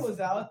Brian was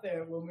out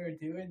there when we were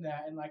doing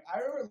that, and like I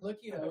remember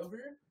looking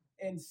over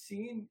and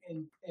seeing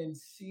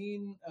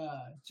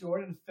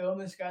Jordan film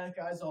this guy. And the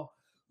guy's all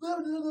blah,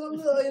 blah, blah,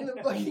 blah, in the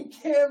fucking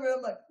camera.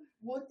 I'm like,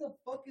 what the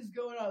fuck is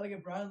going on? Look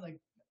at Brian, like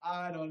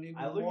I don't even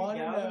I look want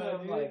at to Gavin know. and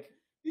I'm Dude. like,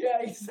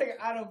 Yeah, he's like,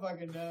 I don't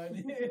fucking know,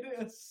 dude. It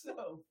was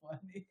so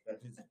funny.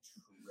 That dude's a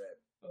trip.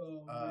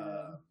 Oh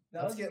man,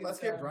 That Let's was a good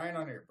get time. Brian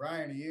on here.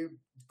 Brian, do you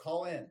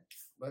call in?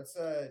 Let's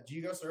do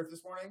you go surf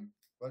this morning?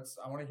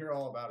 I want to hear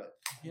all about it.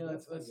 Yeah,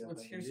 let's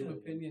hear some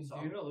opinions, so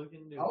I'm dude. gonna look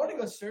into. I want to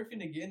go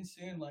surfing again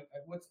soon. Like,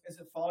 is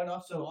it falling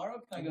off tomorrow?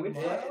 Can I go which-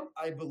 tomorrow?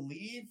 I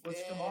believe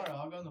What's tomorrow?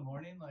 I'll go in the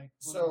morning. Like,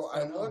 So what's I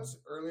going on? looked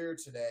earlier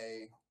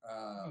today,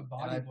 I'm a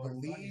and I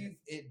bodyboard, believe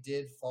it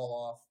did fall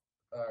off,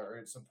 or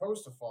it's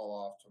supposed to fall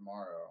off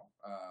tomorrow.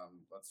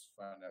 Let's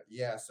find out.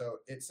 Yeah, so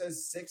it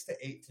says 6 to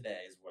 8 today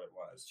is what it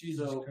was.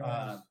 Jesus So,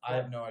 Christ. I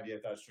have no idea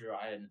if that's true.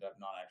 I ended up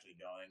not actually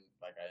going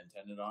like I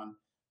intended on.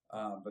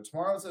 But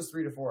tomorrow it says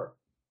 3 to 4.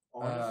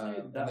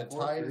 Honestly, And that the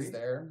tide is 4-3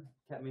 there.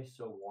 kept me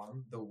so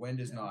warm. The wind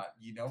is not.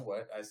 You know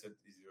what? I said,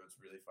 you know what's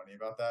really funny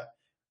about that?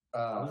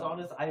 I was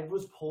honest. I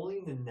was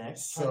pulling the neck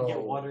trying to get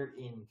so water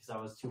in because I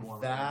was too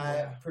warm. That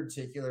Yeah.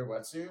 particular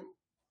wetsuit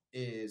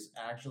is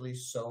actually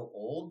so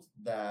old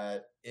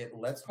that it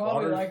lets Probably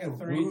water like a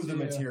through the 3-2.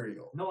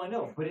 material. No, I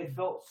know, but it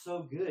felt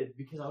so good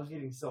because I was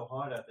getting so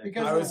hot out there.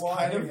 Because I of was the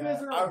water, kind of. You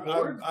guys are I'm,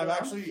 bored, I'm but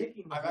actually.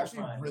 kicking the I'm whole actually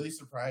time. really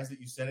surprised that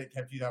you said it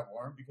kept you that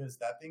warm because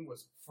that thing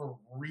was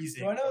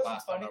freezing. You wanna know the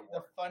what's last time funny? I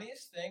wore The it.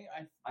 funniest thing,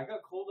 I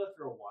got cold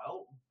after a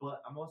while,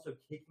 but I'm also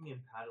kicking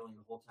and paddling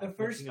the whole time. the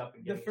first pushing up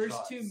and the getting first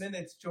shots. 2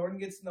 minutes, Jordan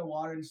gets in the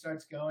water and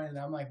starts going, and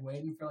I'm like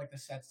waiting for like the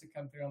sets to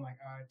come through. I'm like,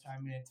 all right,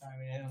 time in.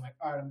 And I'm like,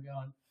 all right, I'm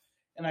going.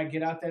 And I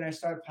get out there and I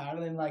start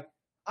paddling. Like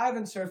I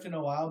haven't surfed in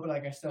a while, but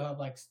like I still have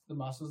like the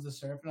muscles to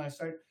surf. And I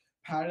start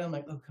paddling. I'm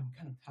like, look, I'm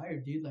kind of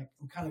tired, dude. Like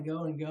I'm kind of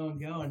going.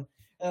 And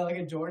I look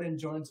at Jordan.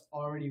 Jordan's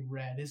already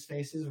red. His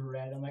face is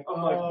red. I'm like,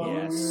 I'm oh,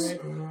 like, yes.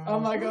 great.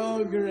 I'm like,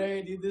 oh,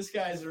 great, dude. This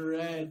guy's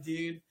red,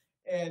 dude.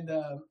 And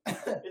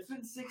It's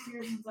been 6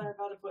 years since I've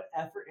had to put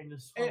effort into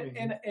swimming.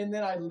 and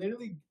then I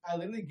literally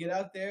get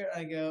out there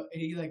and I go,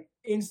 and he like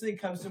instantly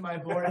comes to my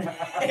board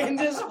and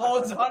just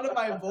holds onto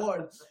my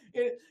board.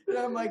 And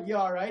I'm like, you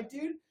all right,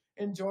 dude?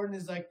 And Jordan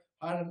is like,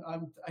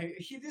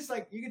 he just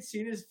like, you could see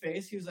in his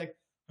face, he was like,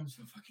 I'm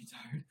so fucking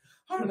tired.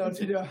 I don't know what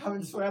to do. I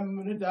haven't swam. I'm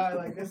gonna die.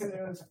 Like this. It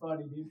was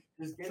funny, dude.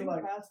 Just getting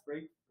like- past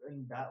break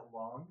in that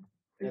long,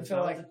 And that so,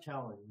 was like- a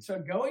challenge. So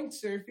going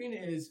surfing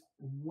is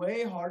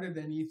way harder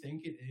than you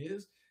think it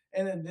is.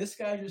 And then this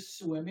guy just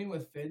swimming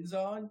with fins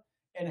on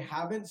and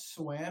haven't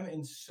swam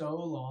in so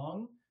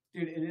long.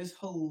 Dude, it is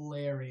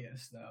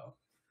hilarious though.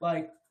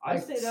 Like I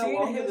like, stayed out seeing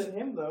longer his- than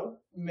him though.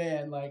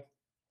 man, like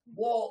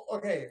Well,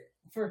 okay,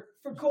 for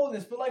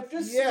coldness, but like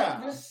just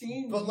Yeah, just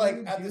seeing but, you like,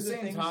 at do the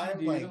same things you time,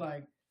 do,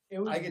 like, it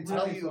was I can really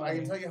tell you. I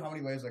can funny. tell you how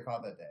many waves I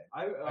caught that day.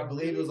 I I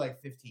believe it really- was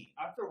like 15.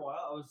 After a while,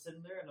 I was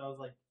sitting there and I was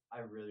like, I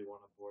really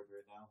want a board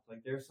right now.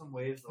 Like, there's some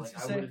waves that, like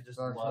What's I it would have just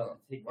Sorry, loved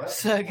to take. what? out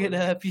Suck it board.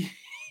 up, you.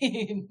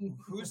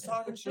 Who's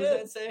talking What does shit?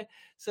 that say?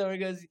 Someone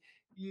goes,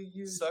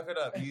 you. Suck it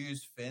up. You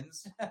use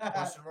fins?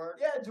 Question mark.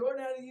 Yeah, Jordan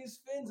had to use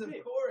fins, Okay.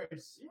 of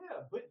course.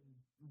 Yeah, but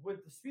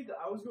with the speed that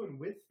I was going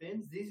with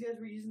fins, these guys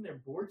were using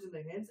their boards in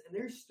their hands and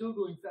they're still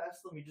going faster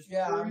than me, just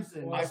Yeah,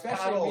 cruising. well, I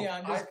especially me, paddled.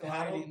 I'm just I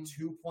paddled gliding.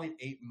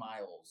 2.8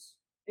 miles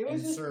It and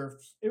was just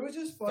surfed it was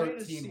just funny to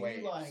 13 see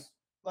waves.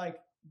 like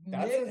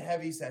That's Nick, a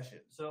heavy session.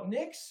 So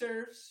Nick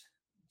surfs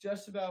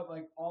just about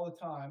like all the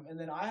time, and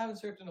then I haven't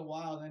surfed in a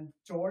while. And then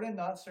Jordan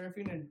not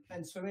surfing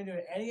and swimming,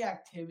 doing any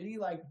activity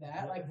like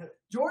that. Like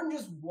Jordan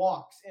just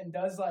walks and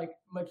does like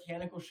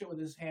mechanical shit with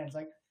his hands.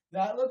 Like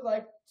that looked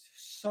like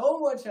so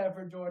much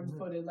effort Jordan's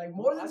put in, like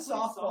more I than played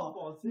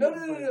softball. too, No,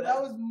 but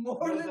that was more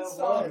no, than that was-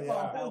 softball.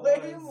 yeah, that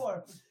way was.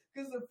 more.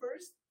 Because the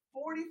first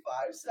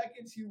 45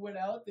 seconds you went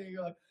out there,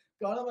 you're like,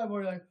 got on my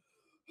board, you're like,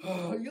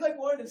 oh, you like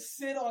wanted to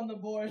sit on the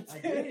board. I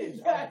too.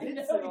 did. Yeah, I did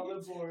know, sit on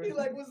the board. He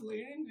like was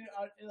leaning,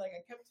 and like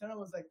I kept telling him,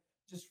 I was like,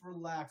 just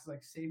relax,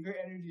 like save your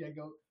energy. I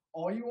go,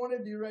 all you want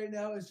to do right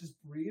now is just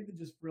breathe and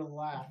just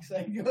relax.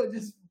 I go,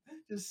 just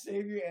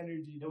save your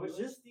energy. It was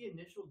dude." just the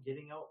initial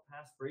getting out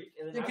past break,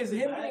 and then because after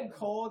him that, getting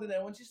cold, and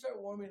then once you start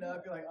warming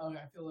up, you're like, oh,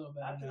 I feel a little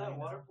better. After now, that, you know?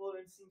 water polo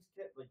instincts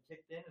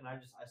kicked in, and I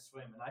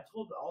swim. And I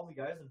told all the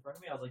guys in front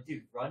of me, I was like,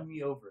 dude, run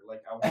me over.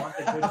 Like, I want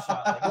the good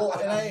shot. Like, Well,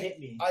 and fucking hit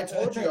me. I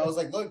told you, I was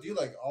like, look, dude,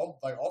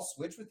 I'll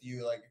switch with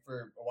you like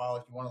for a while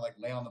if you want to like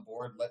lay on the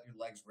board, let your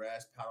legs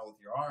rest, paddle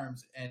with your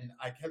arms. And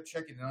I kept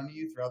checking in on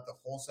you throughout the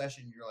whole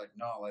session. You're like,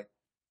 no, like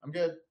I'm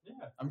good. Yeah.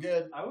 I'm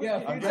good. I was Yeah, a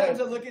getting few I'm times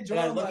good. I look at And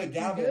Jordan, I look like, at "You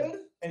Gavin, good?"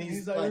 and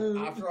he's like, like,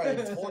 "Ooh." after I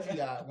told you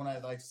that, when I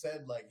like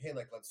said like, hey,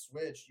 like let's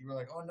switch, you were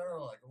like, oh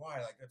no, like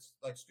why? Like that's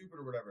like stupid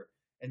or whatever.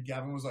 And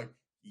Gavin was like,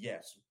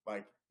 yes,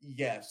 like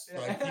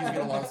like he's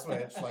gonna want to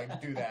switch,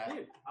 like do that.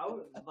 Dude, I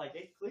was like,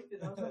 it clicked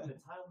enough at the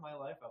time of my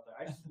life out there.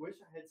 I just wish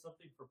I had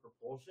something for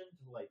propulsion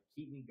to like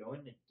keep me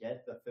going to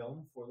get the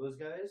film for those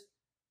guys,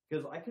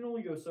 because I can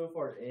only go so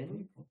far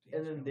in,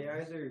 and then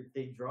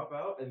they drop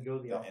out and go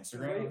the The opposite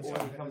Instagram? way, or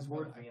they come Yeah,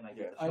 towards me and I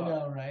get the I shot.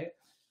 know, right?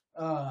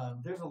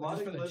 There's a lot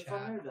just of for the clips on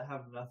chat. there that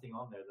have nothing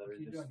on there that are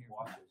Keep just doing your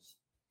washes.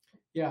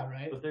 Yeah,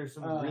 right. But there's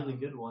some really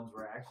good ones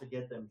where I actually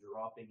get them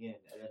dropping in,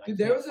 and then I Dude,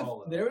 can't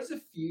follow. there was a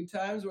few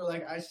times where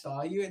like I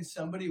saw you and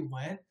somebody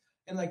went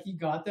and like you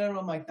got there and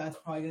I'm like, that's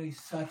probably gonna be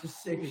such a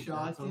sick Dude,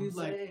 shot, that's what I'm dude.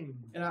 Like, saying.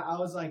 and I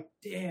was like,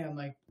 damn,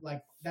 like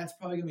that's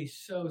probably gonna be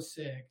so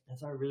sick.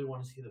 That's why I really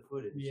want to see the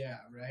footage. Yeah,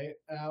 right.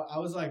 I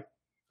was like,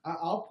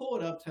 I'll pull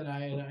it up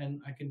tonight and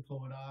I can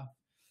pull it off.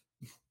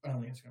 I don't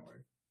think it's gonna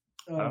work.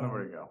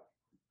 to go.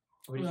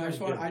 What are you I trying just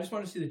to want do? I just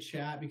want to see the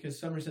chat because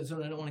Summer said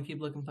something. I don't want to keep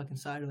looking fucking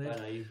sideways. I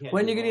know, you can't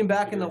When do you getting both.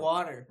 back in the You're-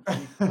 water?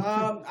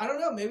 I don't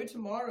know. Maybe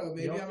tomorrow. You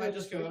Maybe don't I feel might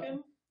just this go.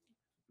 weekend?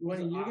 When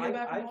are you getting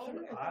back in the can,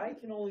 water? I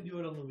can only do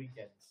it on the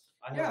weekends.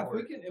 I Yeah, have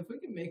work. if we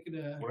can make it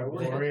a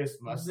Glorious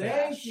mustache.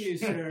 Thank you,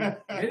 sir.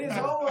 It is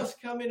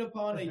almost coming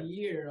upon a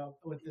year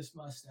with this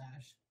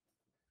mustache.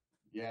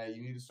 Yeah,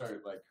 you need to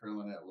start like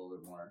curling it a little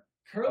bit more.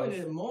 Curling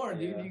it more,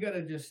 dude. Yeah.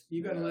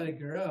 You gotta let it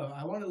grow.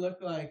 I want to look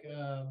like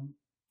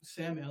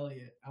Sam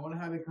Elliott. I want to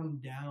have it come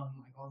down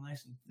like all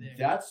nice and thick.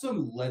 That's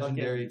some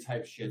legendary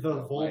type shit. The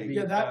though, like, Volbeat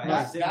Yeah, that-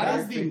 guy. that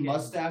is the freaking-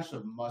 mustache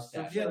of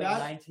mustache. Yeah, Like that-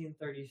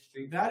 1930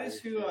 street. That is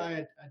fighter who shit.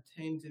 I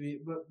attain to be.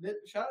 But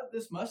shout out,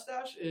 this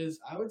mustache is,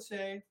 I would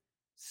say,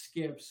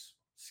 Skip's.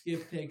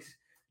 Skip takes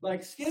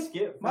like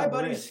Skip. My from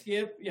buddy Rip.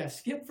 Skip,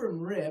 Skip from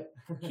Rip.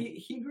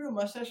 He grew a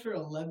mustache for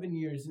 11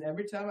 years, and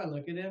every time I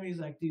look at him, he's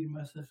like, "Dude, your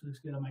mustache looks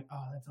good." I'm like,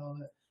 "Oh, that's all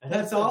that. And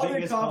That's the all the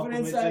biggest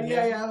confidence compliment I. to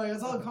Yeah, him. yeah. I'm like,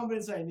 that's all the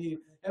confidence I need."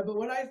 And but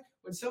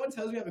when someone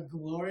tells me I have a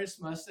glorious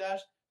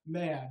mustache,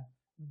 man,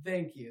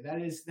 thank you.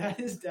 That is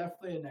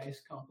definitely a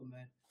nice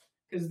compliment.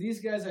 Because these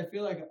guys, I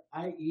feel like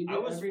I eat it I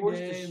was every forced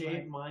day. to and, shave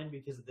like, mine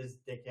because of this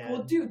dickhead.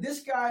 well, dude, this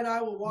guy and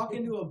I will walk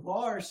into a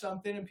bar or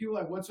something, and people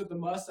are like, "What's with the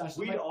mustache?" I'm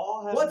we like,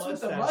 all have "What's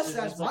with the mustaches.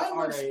 mustache? It's like, Mine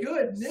looks alright,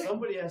 good, Nick.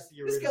 Somebody has to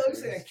get This rid guy of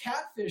looks like a yours.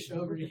 catfish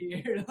over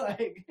here."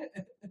 Like,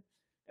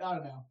 I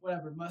don't know.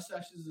 Whatever.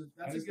 Mustaches. I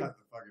That's a just good. got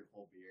the fucking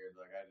whole beard.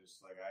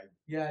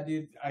 Yeah,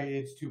 dude.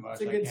 It's too much.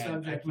 It's a I good can't- I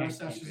subject. can't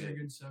Mustaches keep are a it.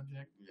 good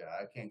subject. Yeah,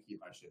 I can't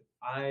keep my shit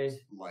I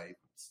light.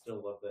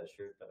 still love that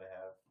shirt that I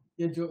have.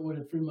 Yeah, what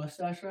a free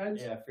mustache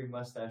rides? Yeah, free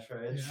mustache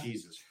rides. Yeah.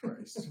 Jesus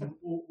Christ.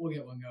 We'll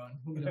get one going.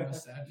 We'll get a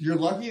mustache. You're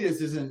lucky this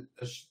isn't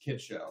a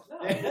kid show.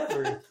 No,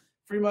 never.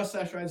 Free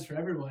mustache rides for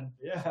everyone.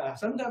 Yeah.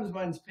 Sometimes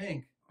mine's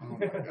pink. Oh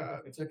my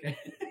god. It's okay.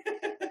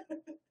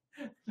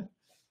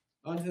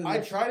 On to the I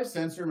next- try to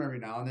censor him every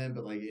now and then,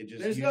 but like it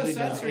just There's no usually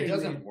doesn't, censoring, it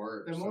doesn't dude.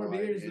 work. The more so, like,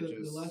 beers, it the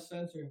just- less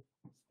censor.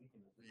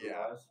 Yeah.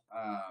 Otherwise,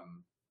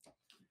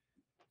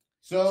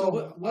 So,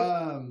 what-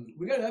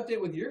 We got an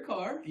update with your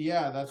car.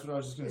 yeah, that's what I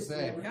was just gonna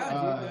say.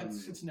 Yeah,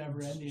 dude, it's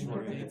never ending.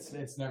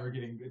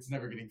 it's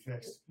never getting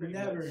fixed.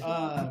 Never.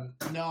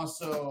 No,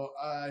 so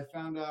I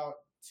found out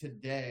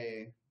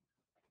today.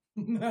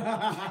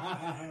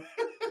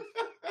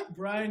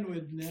 Brian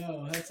would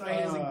know. That's why he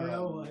doesn't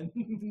grow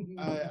one.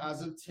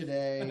 As of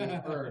today,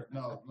 or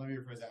no, let me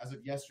rephrase that. As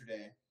of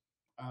yesterday,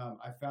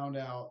 I found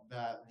out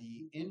that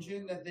the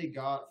engine that they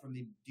got from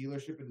the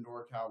dealership in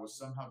NorCal was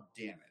somehow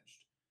damaged.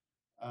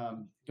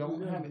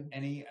 Don't have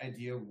any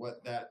idea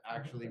what that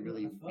actually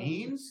really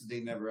means. They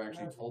never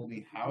actually told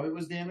me how it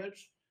was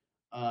damaged.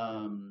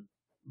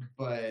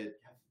 But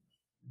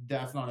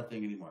that's not a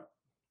thing anymore.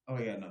 Oh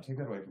yeah, no, take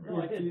that away from me.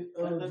 no, I did.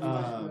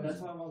 Um, That's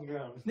how I'm on the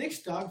ground.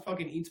 Nick's dog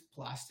fucking eats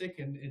plastic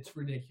and it's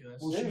ridiculous.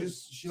 Well,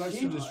 she likes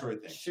to destroy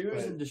things.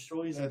 Shears but- and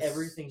destroys that's-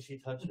 everything she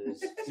touches.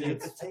 So you have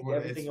to It's take what-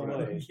 everything it's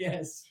whatever. away.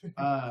 Yes.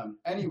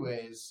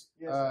 Anyways,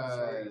 Yes, I'm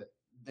sorry.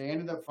 they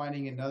ended up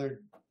finding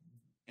another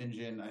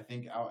engine, I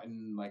think, out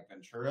in like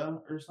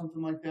Ventura or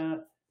something like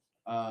that.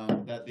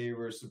 That they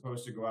were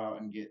supposed to go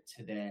out and get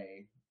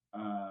today,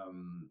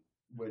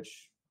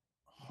 which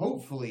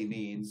hopefully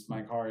means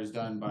my car is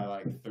done by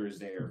like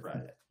Thursday or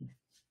Friday. Do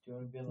you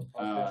want to be on the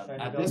podcast? Shiny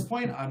At Dog? this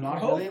point, I'm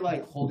not really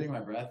like holding my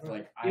breath.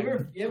 Like You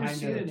ever I'm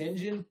seen kinda- an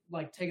engine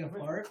like taken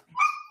apart?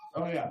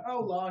 Oh yeah.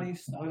 Oh, Lonnie,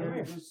 stop.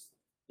 Whatever, just-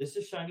 This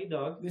is Shiny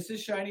Dog. This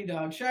is Shiny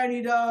Dog.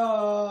 Shiny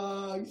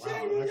Dog. Wow,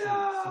 Shiny I'm actually surprised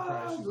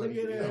Dog. she's Look letting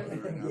at you do that right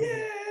her. now.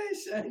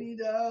 Yeah, Shiny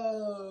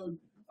Dog.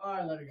 All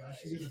right, let her go.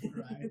 She's gonna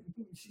cry.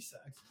 She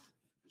sucks.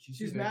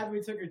 She's mad we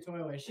took her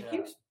toy away. She Yeah.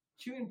 keeps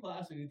chewing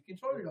plastic.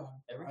 Control your dog.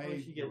 Every I toy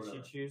she get gets, she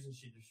whatever. chews and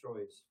she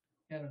destroys.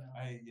 I don't know.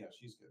 Yeah,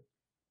 she's good.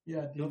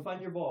 Yeah, Go dude.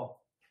 find your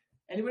ball.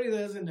 Anybody that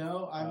doesn't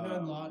know, I've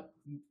known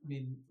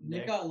Nick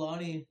Nick. got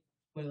Lonnie,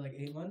 what, like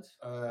 8 months?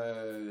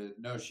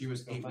 No, she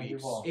was Go 8 find your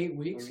weeks, ball. 8 Go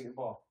weeks? get your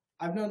ball.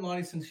 I've known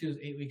Lonnie since she was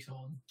 8 weeks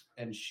old.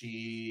 and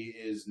she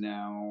is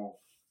now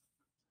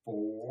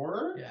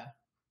 4. Yeah.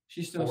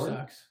 She still 4?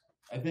 sucks.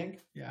 I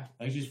think. Yeah.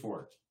 I think she's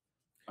 4.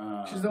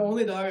 She's the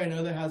only dog I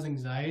know that has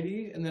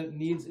anxiety and that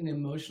needs an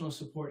emotional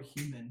support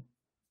human.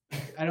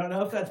 I don't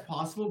know if that's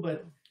possible,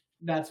 but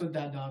that's what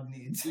that dog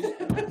needs.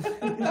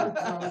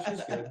 No,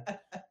 she's good.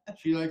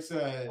 She likes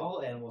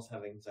All animals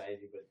have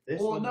anxiety, but this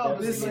Well, one no,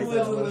 definitely this needs one was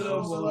a emotional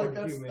little so support like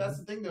that's human. that's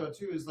the thing though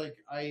too is like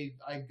I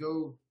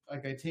go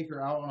like I take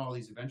her out on all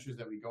these adventures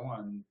that we go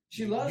on.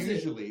 She loves it.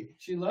 usually,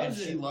 She loves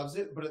and it. she loves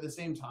it, but at the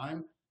same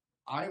time,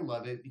 I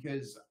love it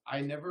because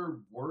I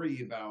never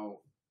worry about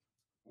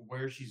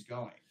where she's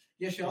going.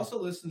 Yeah, she also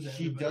listens to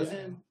She everybody.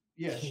 doesn't.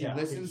 Yeah, she Yeah,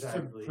 listens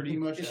exactly. to pretty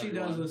much. Yeah, she does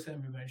everyone. listen to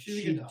everybody. She's a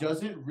She good dog.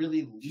 doesn't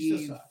really She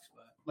leave. still sucks,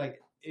 but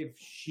Like if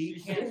she She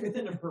stays can't,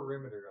 within a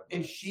perimeter of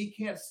if us. she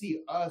can't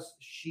see us,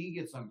 she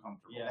gets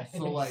uncomfortable. Yeah.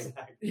 So like,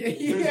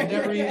 exactly. there's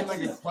never even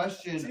like a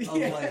question of like,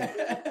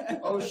 Yeah.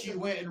 oh, she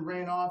went and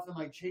ran off and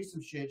like chased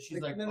some shit.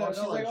 She's like, no, oh no, no, she's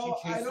like, like, oh,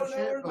 she I chased don't some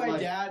know shit, where but my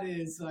like, dad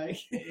is. Like,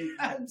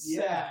 I'm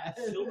yeah, sad.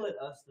 She'll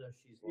let us know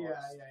she's lost.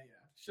 Yeah.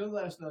 She'll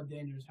let us know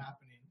danger's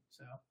happening.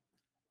 So.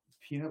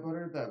 peanut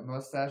butter, that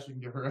mustache,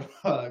 and give her a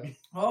hug.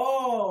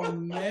 Oh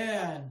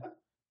man,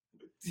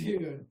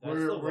 dude. That's We're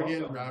the getting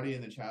welcome. rowdy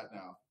in the chat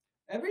now.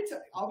 Every time,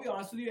 I'll be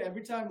honest with you.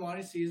 Every time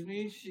Lonnie sees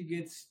me, she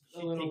gets a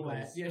She little tickles.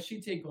 wet. Yeah,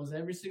 she tickles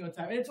every single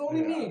time, and it's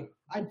only Yeah. me.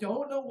 I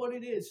don't know what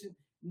it is.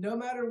 No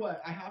matter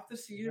what, I have to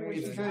see her when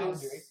she's out.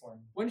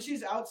 When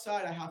she's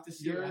outside, I have to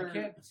see her. I You're-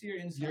 can't see her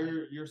inside.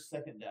 Your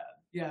second dad.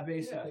 Yeah,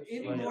 basically. Yeah,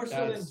 Even like, more so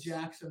than that's-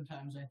 Jack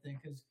sometimes, I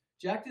think, because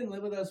Jack didn't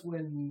live with us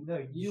when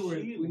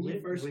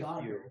you first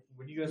got her.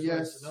 when you guys were in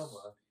Yes.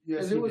 Sonoma. Yes,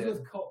 Because it was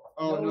with Cole.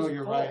 Oh, it no, was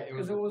you're Cole, right. It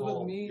Because was it was Cole.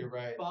 with me, You're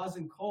right. Boz,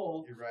 and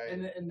Cole. You're right.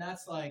 And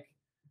that's like,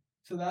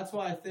 so that's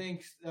why I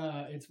think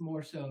it's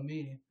more so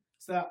me.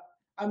 So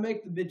I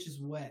make the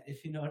bitches wet,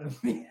 if you know what I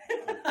mean.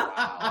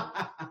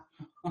 Wow.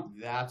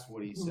 That's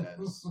what he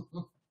says.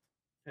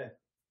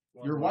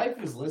 Your wife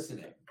is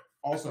listening.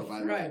 Also, by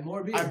the way, Right,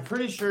 more beer. I'm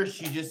pretty sure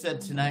she just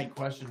said tonight ?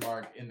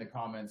 In the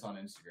comments on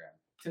Instagram.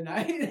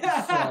 Tonight?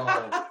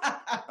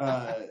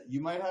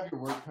 You might have your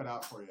work cut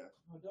out for you.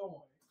 Oh, don't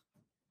worry.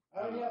 I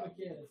already have a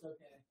kid. It's okay.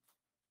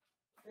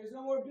 There's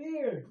no more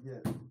beer. Yeah,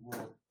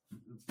 well,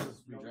 it's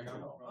supposed to be drinking.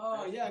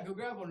 Oh, yeah. Go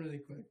grab one really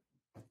quick.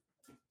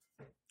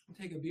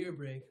 Take a beer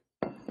break.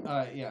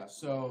 Yeah,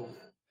 so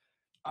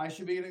I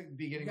should be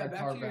getting Yeah, my back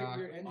car to your- back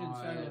your engine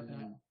setup,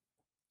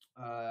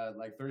 on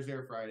like Thursday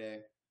or Friday.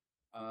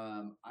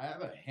 I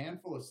have a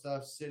handful of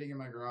stuff sitting in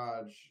my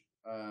garage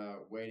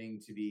waiting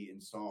to be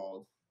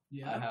installed. I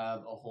Yeah.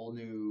 have a whole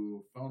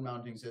new phone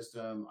mounting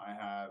system. I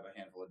have a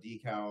handful of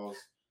decals.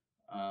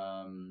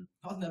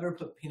 I'll never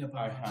put peanut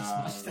butter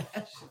on this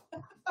mustache.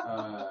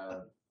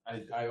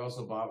 I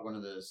also bought one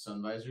of the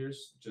sun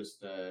visors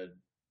just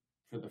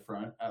for the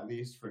front, at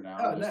least for now,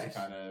 Oh, just nice. to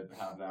kind of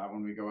have that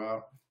when we go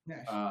out.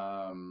 Nice.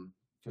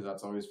 Because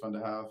that's always fun to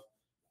have.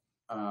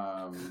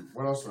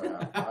 What else do I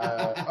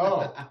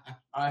have?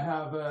 I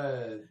have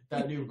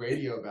that new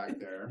radio back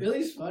there.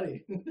 Billy's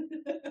funny.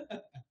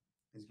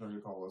 He's going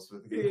to call us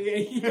with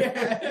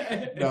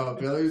Yeah. No,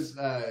 Billy's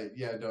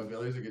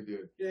Billy's a good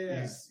dude.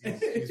 Yeah.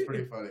 He's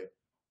pretty funny.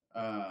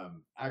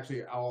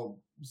 Actually, I'll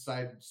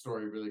side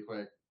story really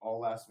quick. All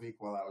last week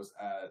while I was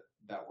at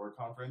that work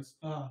conference,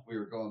 we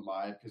were going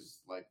live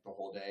because like the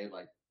whole day,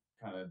 like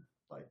kind of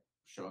like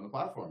showing the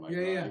platform, like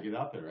to get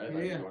out there, right?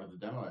 Like we wanted to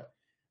demo it.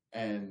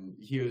 And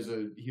he was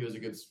a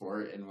good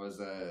sport and was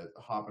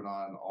hopping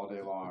on all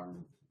day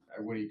long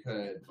when he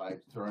could,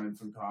 like throwing in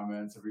some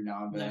comments every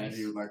now and then. Nice.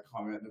 He would like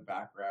comment in the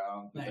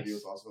background, but then he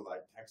Nice. was also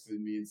like texting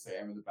me and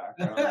Sam in the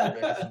background,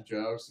 like, making some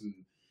jokes, and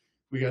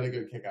we got a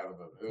good kick out of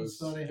it. It was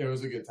funny. It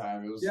was a good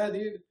time. It was Yeah,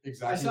 dude.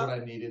 exactly I saw-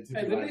 what I needed to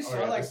I be literally like, saw, oh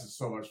yeah, like- this is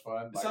so much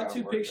fun. I saw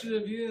two pictures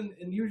of you,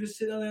 and you were just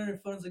sitting down there in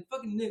front. It's like,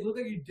 fucking Nick, look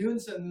like you're doing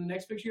something. And the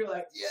next picture, you're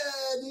like,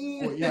 yeah,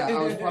 dude. Well, yeah,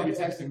 I was probably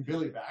texting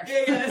Billy back.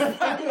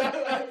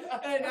 Yeah.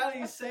 And now that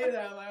you say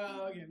that, I'm like,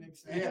 oh, okay,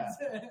 makes sense.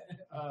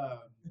 Yeah.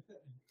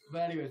 But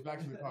anyways, back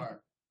to the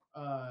car.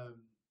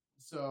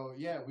 So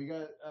yeah, we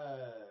got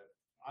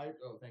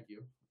thank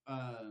you.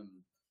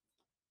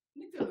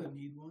 Nick doesn't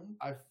need one.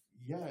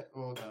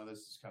 Well no, this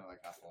is kind of like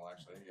half full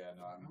actually. Yeah,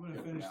 no, I'm gonna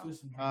good finish now.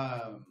 this.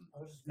 And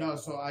No,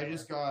 so I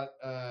just got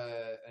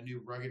a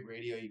new rugged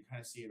radio. You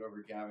kind of see it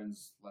over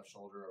Gavin's left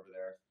shoulder over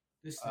there.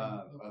 this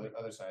thing.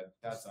 Other side,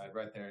 that side,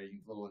 right there, you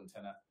little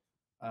antenna.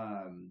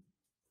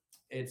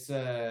 It's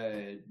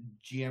a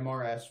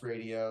GMRS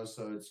radio,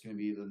 so it's going to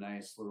be the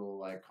nice little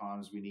like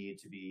comms we need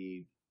to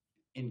be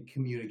in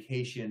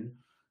communication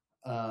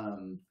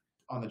on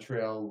the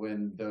trail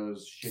when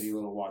those shitty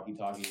little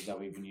walkie-talkies that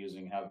we've been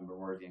using haven't been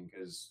working,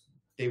 because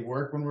they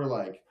work when we're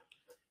like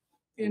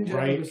In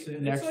right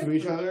Jefferson. next It's to like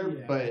each other,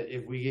 yeah. but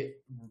if we get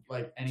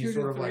like any 2 to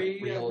sort of 3,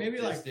 like real maybe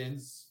like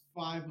distance,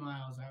 5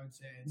 miles, I would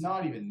say. It's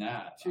not even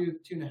that.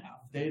 2.5.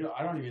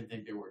 I don't even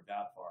think they work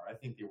that far. I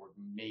think they work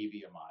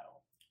maybe a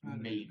mile, I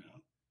don't maybe.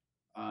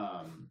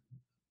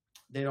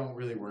 They don't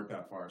really work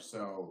that far,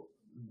 so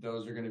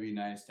those are going to be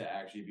nice to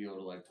actually be able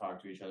to like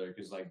talk to each other,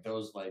 because like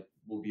those like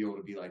will be able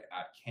to be like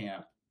at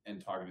camp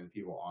and talking to the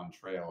people on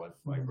trail if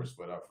like we're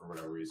split up for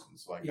whatever reason.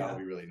 So like that'll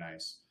be really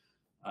nice.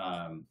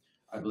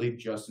 I believe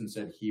Justin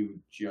said he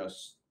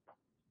just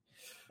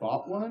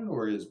bought one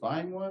or is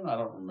buying one. I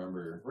don't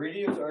remember.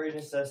 Radios are a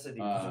necessity.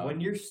 'Cause when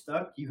you're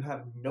stuck, you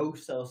have no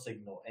cell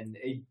signal, and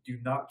do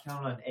not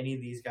count on any of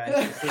these guys.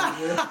 To save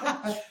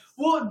you.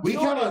 Well, We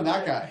count Jordan- on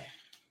that guy.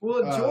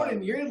 Well,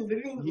 Jordan, you're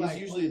literally He's like,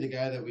 usually the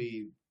guy that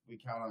we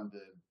count on to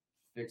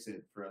fix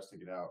it for us to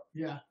get out.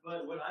 yeah,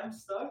 But when I'm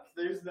stuck,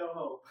 there's no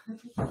hope.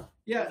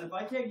 yeah. 'Cause if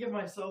I can't get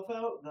myself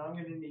out, then I'm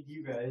gonna need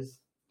you guys.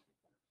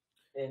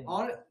 And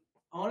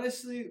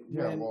Honestly,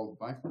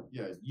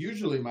 Yeah,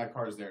 usually my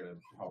car's there to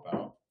help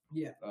out.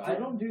 yeah. I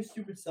don't do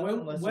stupid stuff When-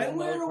 unless when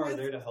there's another we're car with-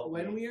 there to help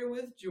When me. we are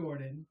with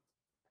Jordan,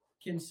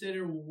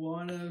 consider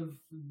one of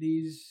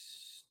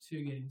these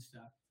two getting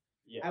stuck.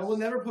 Yes. I will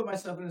never put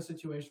myself in a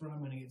situation where I'm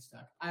going to get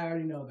stuck. I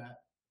already know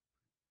that.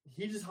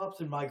 He just hops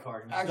in my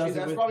car. And just Actually, does it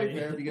that's with probably me.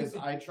 fair because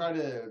I try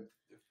to.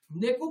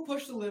 Nick will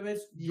push the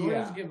limits. Jordan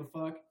doesn't Yeah. give a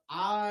fuck.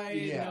 I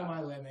Yeah. know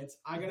my limits.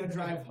 I gotta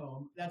drive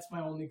home. That's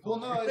my only. Well,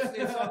 no, car.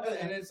 it's not that,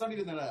 and it's not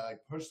even that I like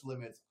push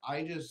limits.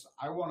 I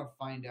want to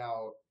find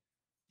out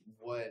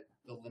what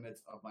the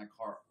limits of my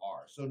car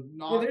are. So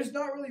Yeah, there's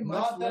not really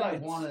much not that I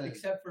limits wanna-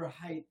 except for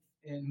height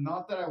and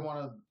not that I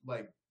want to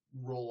like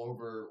roll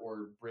over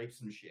or break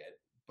some shit,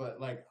 but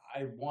like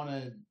I want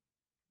to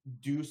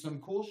do some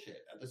cool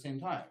shit at the same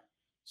time.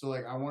 So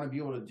like I want to be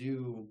able to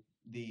do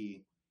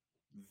the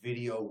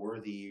video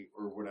worthy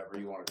or whatever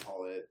you want to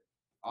call it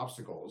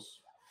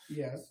obstacles.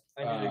 yes.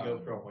 I need a Um,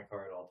 GoPro on my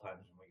car at all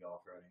times when we go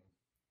off roading.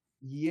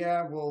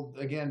 Yeah, well,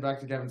 again, back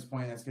to Kevin's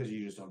point, that's because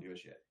you just don't give a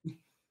shit.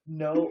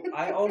 No,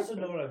 I also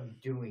know what I'm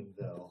doing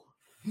though.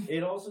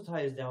 It also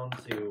ties down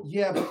to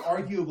Yeah, but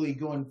arguably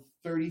going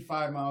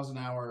 35 miles an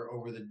hour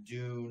over the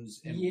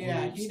dunes and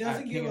Yeah, boots he at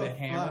doesn't King give of a the fuck,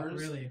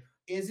 Hammers really.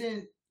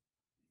 isn't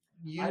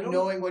you I don't-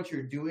 knowing what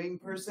you're doing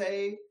per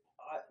se,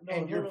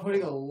 and you're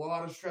putting no. a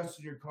lot of stress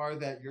on your car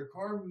that your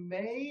car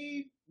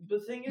may The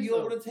thing is, be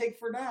able to take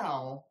for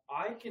now,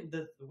 I can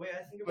the way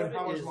I think about but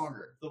how it much is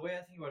longer? the way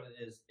I think about it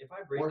is if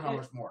I break Or how it,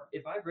 much more?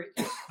 if I break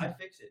it, I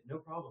fix it, no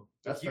problem.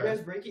 That's if you fair.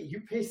 guys break it, you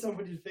pay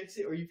somebody to fix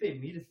it, or you pay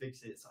me to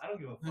fix it. So I don't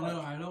give a fuck.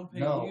 No, I don't pay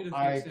No, you to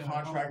I fix it.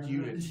 contract don't.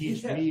 you to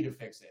teach Yeah. me to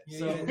fix it. Yeah,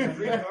 So,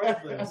 yeah.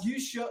 regardless- You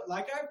show,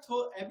 like I've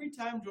told every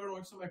time Jordan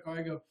works on my car,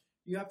 I go,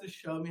 you have to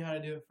show me how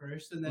to do it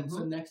first, and then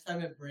so next time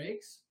it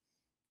breaks,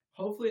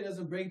 hopefully it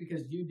doesn't break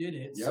because you did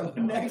it. Yep.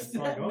 So next It's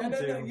not time, going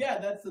to. yeah,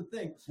 that's the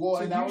thing. Well,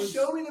 so and that you was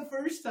show me the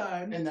first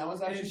time, and that was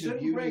and it actually the shouldn't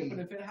beauty. break, but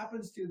if it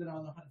happens to, then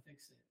I'll know how to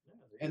fix it.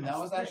 And that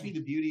was actually the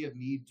beauty of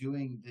me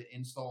doing the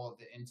install of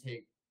the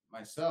intake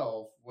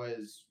myself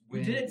was We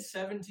when did it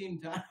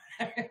 17 times.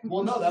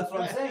 Well, no, that's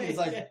what I'm saying. It's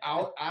like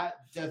out at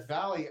Death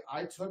Valley,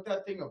 I took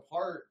that thing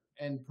apart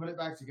and put it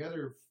back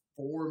together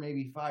 4,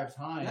 maybe 5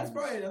 times. That's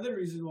probably another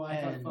reason why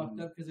I got And- fucked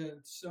up because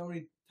it's so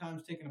many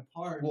times taken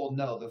apart. Well,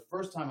 no, the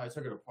first time I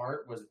took it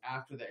apart was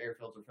after the air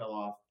filter fell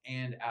off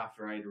and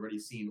after I had already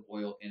seen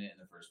oil in it in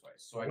the first place.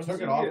 So I Once took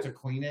you it off get- to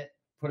clean it,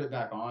 put it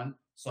back on,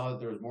 saw that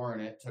there was more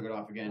in it, took it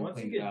off again, Once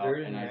you cleaned it get out, dirt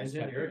in and your I just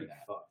engine, kept you're doing already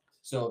that. fucked.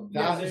 So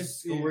Yeah, that there's-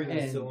 was Scoring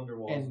the and- cylinder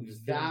walls and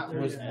just that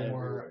getting was dirt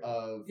more everywhere.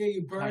 of yeah,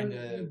 you burn kinda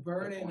it the in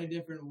a point.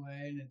 different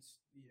way, and it's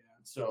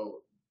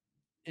So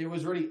it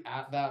was already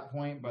at that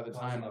point by the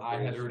time Causing I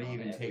had upgrades already on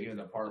even taken it everything.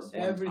 apart one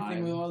everything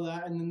time. with all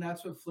that, and then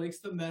that's what flakes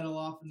the metal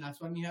off, and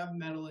that's when you have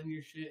metal in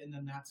your shit, and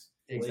then that's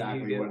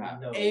Exactly what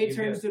happened. A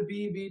turns to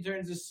B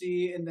turns to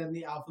C, and then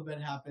the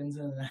alphabet happens,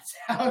 and that's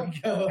how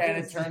it goes. And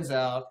it turns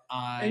out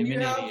I'm and you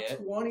an have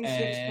idiot.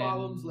 26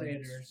 problems and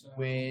later. So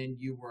when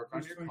you work on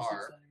There's your 26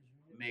 car, settings,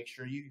 right? make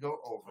sure you go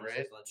over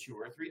 26 it 2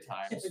 or 3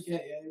 times. Okay,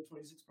 yeah, you have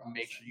 26 problems.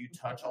 Make sure you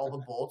touch all the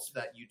bolts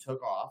that you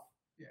took off.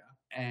 Yeah.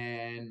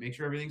 And make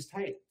sure everything's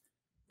tight.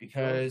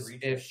 Because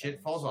Recheck if shit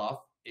things. falls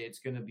off, it's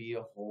going to be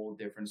a whole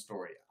different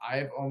story.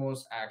 I've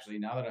almost actually,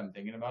 now that I'm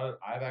thinking about it,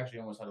 I've actually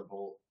almost had a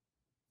bolt.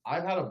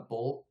 I've had a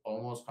bolt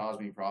almost cause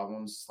me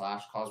problems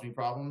 / cause me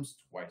problems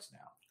twice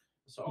now.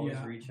 So always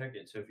Yeah. recheck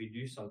it. So if you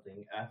do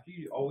something, after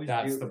you always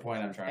That's do the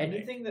point I'm trying to make.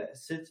 anything that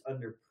sits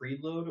under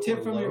preload Tip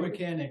or from load, your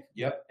mechanic.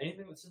 Yep.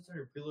 anything that sits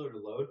under preload or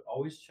load,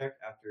 always check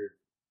after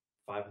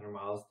 500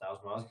 miles,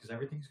 1,000 miles, because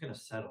everything's going to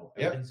settle.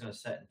 Yep. Everything's going to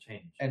set and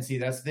change. And see,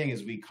 that's the thing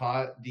is we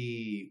caught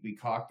the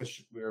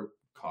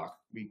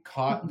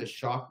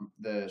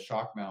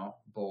shock mount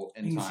bolt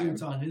in You can see time.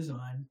 what's on his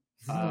mind.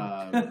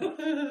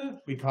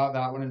 We caught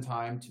that one in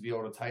time to be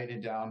able to tighten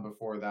it down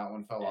before that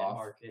one fell And off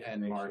mark it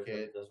and make mark sure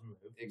that it. doesn't move.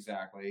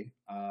 Exactly.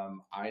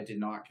 I did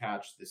not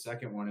catch the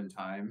second one in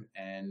time,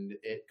 and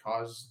it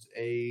caused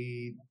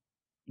a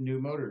new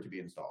motor to be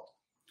installed.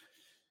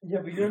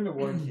 Yeah, but you're under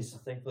warranty, so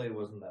thankfully it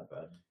wasn't that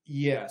bad.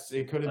 Yes,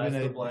 it could have That's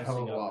been the a blessing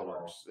hell of a of lot it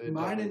all. worse. It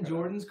Mine definitely and could have.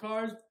 Jordan's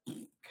cars,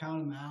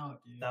 count them out,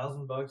 dude.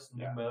 $1,000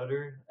 new Yeah.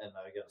 motor, and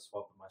I got to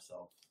swap it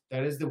myself.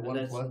 That is the And one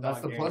that's plus. not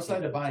That's the plus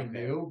side of guaranteed buying that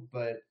it's new,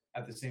 but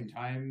at the same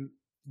time,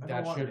 I don't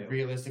that want should new.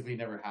 realistically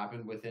never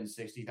happen within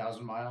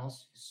 60,000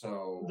 miles.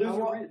 So There's I a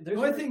want- re- the there's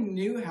only a re- thing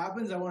new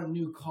happens, I want a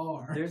new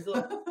car. There's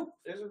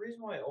a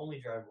reason why I only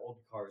drive old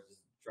cars is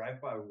drive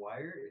by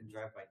wire and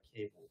drive by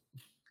cable.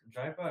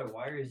 Drive by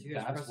wire is you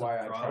guys That's press why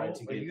I the tried throttle,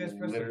 to but you get guys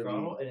press the literally-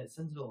 throttle and it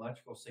sends an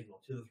electrical signal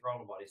to the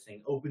throttle body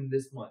saying open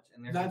this much,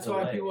 and there's That's a why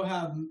delay. people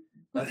have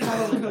That's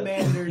tunnel why-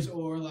 commanders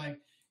or like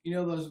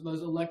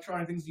those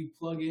electronic things you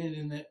plug in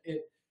and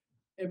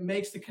it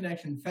makes the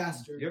connection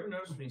faster. You ever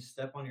notice when you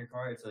step on your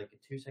car, it's like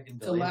a 2-second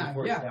It's a delay lag,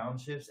 before yeah. it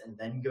downshifts and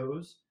then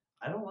goes?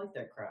 I don't like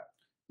that crap.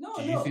 No,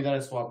 did no, you see that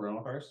at Swap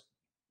Rental Cars?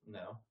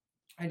 No.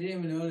 I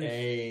didn't even notice.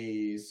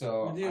 Hey,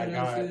 so I didn't I even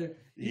got. notice either.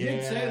 You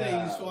did say that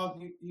Yeah. you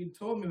swapped. You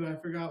told me, but I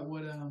forgot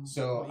what.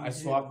 So what you I did.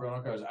 swapped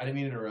rental cars. I didn't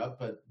mean to interrupt,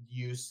 but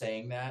you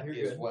saying that You're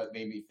is good. what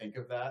made me think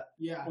of that.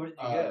 Yeah. What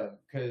did you get?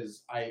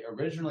 Because I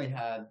originally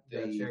had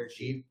The the Cherokee.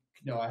 Jeep.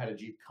 No, I had a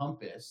Jeep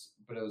Compass,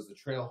 but it was the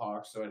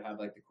Trailhawk, so it had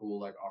like the cool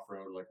like off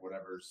road like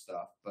whatever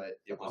stuff. But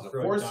it was a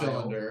Off-road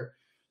 4-cylinder,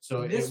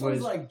 so This it one's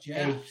was like a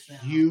Jack's now.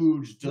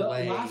 huge The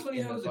delay last one you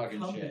in had the was a fucking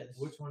shit. Compass.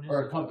 Which one is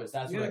Or it? a Compass.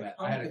 That's You what I had a meant.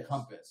 I had a Compass.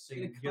 Compass. So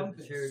You you had a have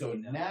the Compass. Cherokee So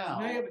now. now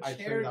Now you have a I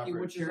traded Cherokee, out for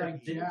a which is like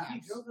Cherokee. Didn't Jack's.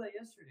 you drove that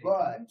yesterday?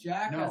 But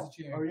Jack has no. a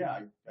Cherokee. Oh yeah,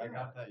 I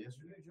got that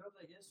yesterday. You drove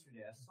that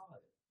yesterday. I saw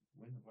it.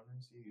 When did I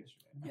see you yesterday?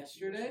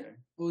 Yesterday?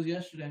 What was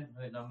yesterday?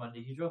 Wait, not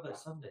Monday. You drove that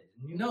Sunday,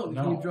 didn't you? No,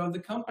 No. you drove the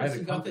I Compass. had a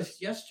You got this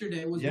Compass. yesterday.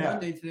 It was Yeah.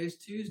 Monday. Today's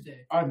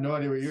Tuesday. I have no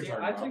idea what you're See,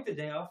 talking I about. took the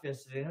day off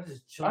yesterday and I was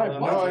just chilling. I have out.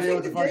 no Why'd you idea take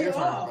what the fuck day you're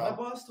talking off? about. My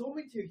boss told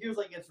me to. He was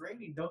like, "It's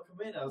raining. Don't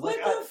come in." I was What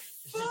like, the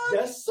fuck?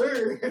 "Yes,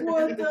 sir."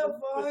 What the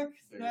fuck? There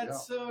you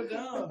That's so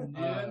dumb,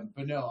 dude.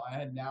 But no, I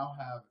had now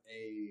have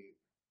a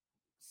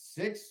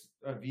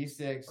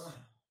V6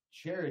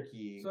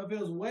 Cherokee. So it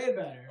feels way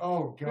better.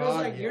 Oh it god, feels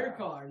like yeah. your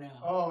car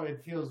now. Oh,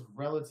 it feels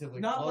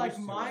relatively Not close like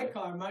to my it.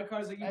 car. My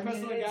car's like you I press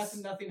mean, on the gas it's-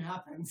 and nothing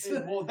happens.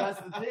 Well,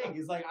 that's the thing.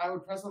 Is like I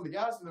would press on the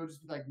gas and it would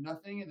just be like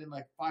nothing, and then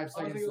like 5 I think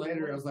seconds it was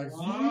later, I was like,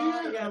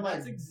 wow, and yeah, I'm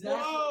that's like,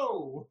 exactly-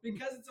 whoa!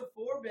 because it's a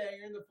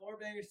 4-banger, and the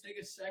 4-bangers take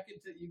a second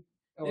to you.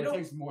 Oh, They it don't-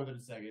 takes more than a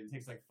second. It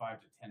takes like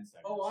 5 to 10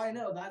 seconds. Oh, I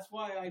know. That's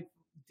why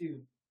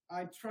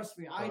I trust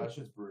me. Oh, that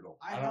shit's brutal.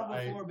 I have a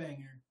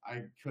 4-banger.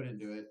 I couldn't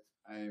do it.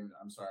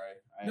 I'm sorry.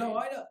 No,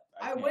 I know.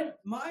 I can't. went.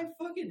 My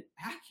fucking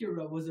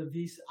Acura was a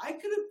V6. I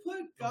could have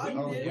put God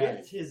Oh, damn yeah. it.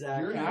 Whipped his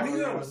Your Acura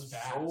Acura was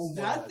fast. so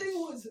That much. thing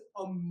was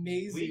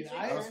amazing. We took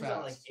I, was turns at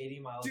like fast. 80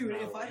 miles dude, an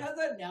hour. if I had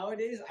that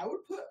nowadays, I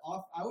would put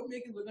off. I would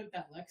make it look like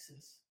that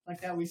Lexus,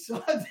 like that we saw.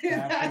 Dude,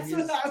 That that's thing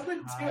what is I would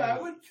do. I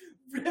tight. would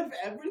rip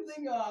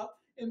everything off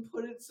and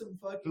put it some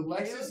The fucking.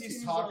 Lexus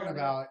he's AOTs talking on it.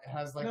 about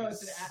has like no, a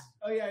it's an. s-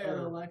 Oh yeah, the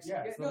or- Lexus.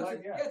 yeah, it's the no, Le-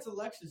 it's a, yeah. yeah, it's a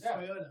Lexus Yeah.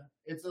 Toyota.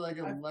 it's like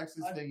a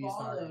Lexus I thing he's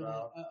follow talking it.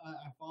 about. I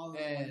follow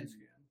it on And Instagram.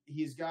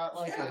 He's got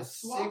like Yeah, a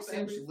swap 6-inch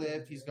everything,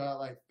 lift. He's dude. got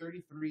like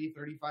 33,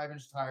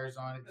 35-inch tires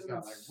on it. He's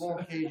got like That's roll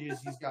so- cages.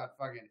 He's got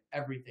fucking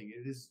everything.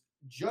 It is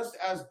just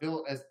as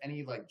built as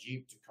any like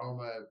Jeep,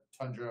 Tacoma,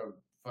 Tundra,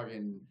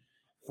 fucking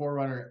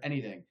 4Runner,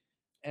 anything.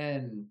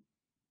 And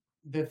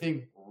the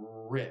thing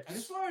rips. I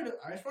just want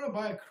to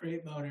buy a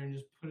crate motor and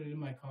just put it in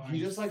my car. He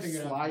and just like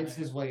figure it out slides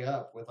from his way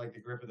up with like the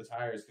grip of the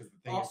tires because the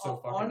thing is so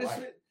fucking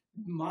honestly, light.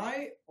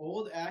 my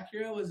old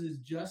Acura was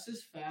just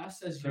as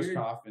fast as Chris your.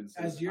 Kaufman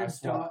says, as your I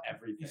swap dog-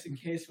 everything. You should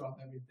case swap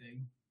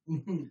everything.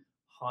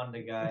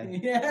 Honda guy.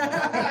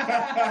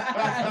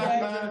 yeah.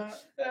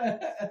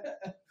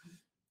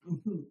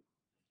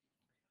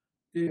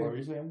 Dude, What were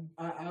you saying?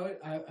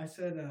 I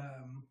said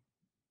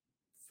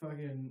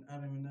fucking I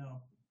don't even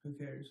know. Who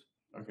cares?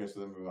 Okay, so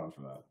then move on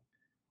from that.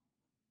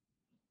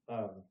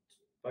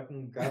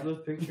 Fucking grab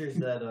those pictures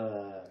that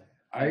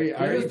I Are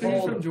already those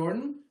pictures from told.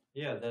 Jordan?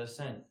 yeah, that I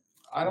sent.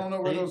 I don't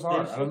know where those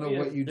are. I should don't know be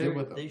what you did they're-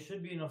 with them. They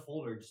should be in a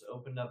folder just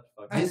opened up.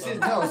 Fucking This is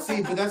photos. no,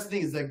 see, but that's the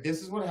thing is like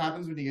this is what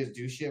happens when you guys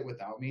do shit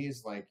without me.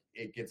 Is like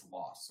it gets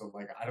lost. So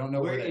like I don't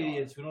know We're where they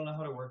idiots. We don't know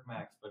how to work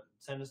Macs, but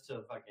send us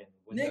to fucking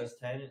Windows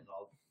 10 and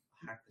I'll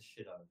hack the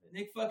shit out of it.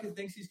 Nick fucking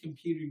thinks he's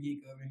computer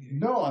geek over here. are.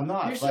 No, I'm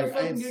not. You're so like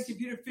fucking it's- get a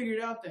computer figured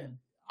out then.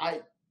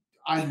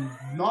 I'm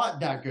not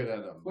that good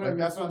at them. Whatever. Like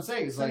that's what I'm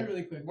saying. It's Send like it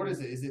really quick. what is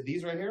it? Is it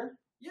these right here?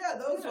 Yeah,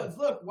 those Yeah. ones.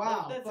 Look,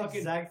 wow. That's fucking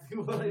exactly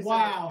what I said.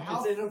 wow.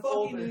 How It's in a fucking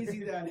folder.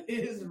 easy that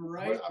is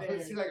right But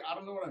there. see, like I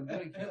don't know what I'm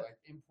doing here. Like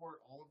import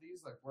all of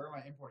these. Like where am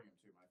I importing them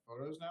to? My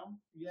photos now?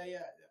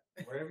 Yeah.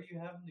 Wherever you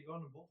have them, they go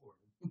on a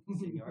bullhorn.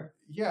 Cigar.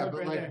 Yeah, Look but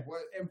right like there.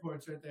 what?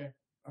 Imports right there.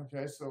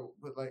 Okay, so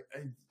but like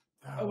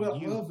well,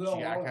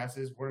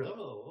 jackasses.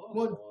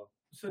 What?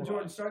 So Hold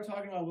Jordan, on. start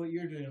talking about what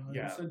you're doing.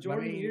 Yeah. So let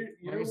Jordan, me- you're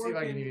let me see if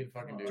I can working. even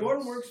fucking do Jordan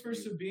this. works for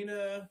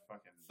Sabina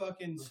Fucking.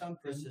 fucking something.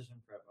 Precision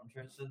prep. I'm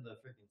trying to send the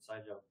freaking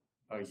side job.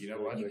 Oh, you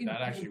know what? You Like, can, that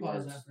you actually can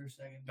pause works. that for a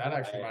second. That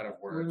actually I- might have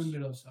We're in worked. the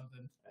middle of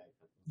something.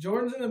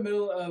 Jordan's in the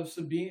middle of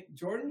Sabina.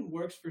 Jordan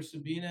works for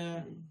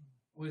Sabina.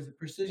 What is it?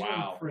 Precision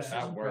Wow, Prep.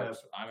 that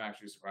works. I'm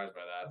actually surprised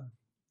by that.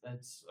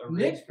 That's a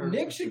raise curve.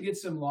 Nick should get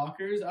some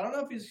lockers. I don't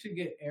know if he should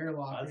get air That's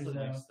lockers the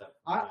though. next step.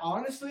 I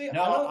honestly,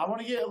 No, I I want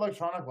to get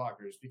electronic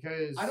lockers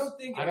because I don't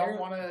think I air- don't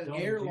want to.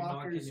 Don't air do not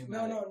lockers. get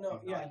No, pneumatic. no,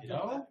 Do yeah, not get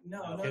don't, pneumatic.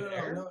 no, Get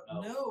air?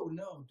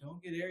 no,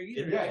 don't get air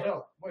either. Get Yeah, air. I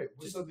know. Wait,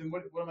 Just- so then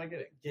what am I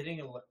getting? Getting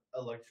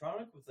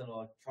electronic with an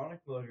electronic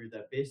motor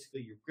that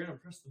basically you're gonna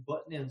press the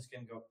button and it's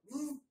gonna go.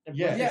 And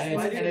Yeah, put yeah,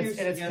 your and slider it's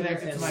gears together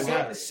connected to and my lock-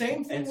 battery. Same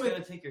And thing it's with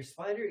gonna take your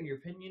slider and your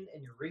pinion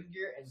and your ring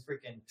gear and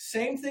freaking.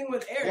 same thing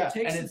with air. Yeah, It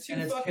takes and the it's two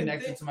and it's fucking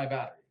connected things. to my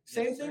battery.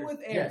 Same Yes, thing sir. with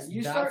air. Yes,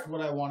 you that's start.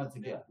 what I wanted to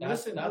get.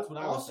 That's Listen, what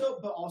I was. also,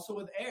 but also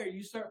with air,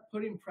 you start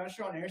putting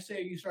pressure on air.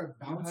 Say you start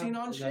bouncing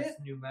on shit, That's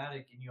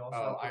pneumatic, and you also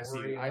Oh, have I to see.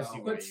 worry I about. see.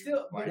 what but you-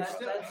 still, why but you- That,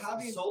 still that's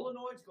having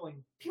solenoids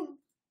going. Pew,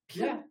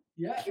 yeah,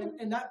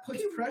 and that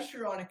puts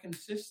pressure on it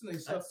consistently.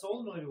 So that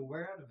solenoid will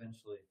wear out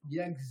eventually.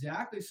 yeah,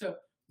 exactly. So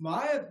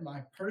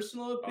my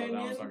personal Oh, that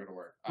opinion, one's not gonna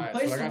work. All right,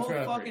 replace so I the got whole 2 out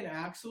of 3. fucking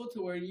axle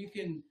to where you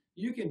can.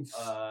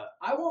 Uh,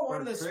 I want For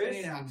one of the Chris,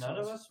 spinning axles. none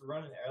of us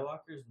running air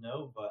lockers,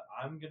 no, but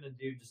I'm gonna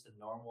do just a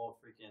normal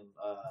freaking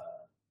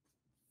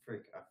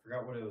I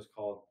forgot what it was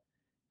called.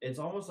 It's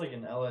almost like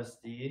an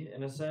LSD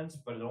in a sense,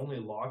 but it only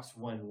locks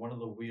when one of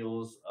the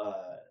wheels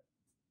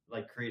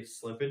like creates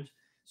slippage.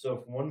 So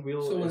if one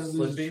wheel So when is it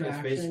loses slipping, it's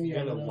traction, basically yeah,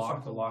 gonna no, lock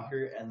the something like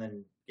locker and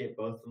then get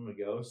both of them to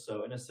go.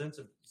 So in a sense,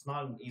 it's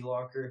not an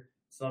e-locker,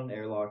 it's not an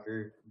air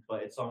locker,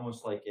 but it's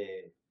almost like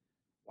a.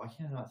 Why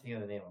can't I not think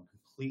of the name? I'm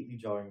completely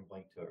drawing a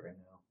blank to it right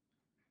now.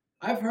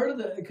 I've heard of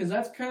that because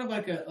that's kind of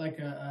like a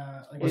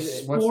What's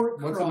sport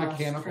a cross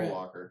mechanical trip.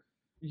 locker?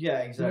 Yeah,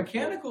 The exactly.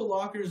 mechanical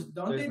lockers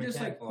don't There's they just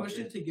like mechanical push it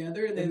lockers.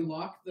 together and they And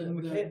lock the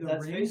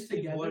that's rings basically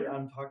together? what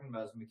I'm talking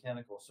about is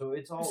mechanical. So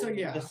it's all So,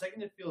 yeah. the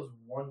second it feels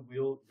one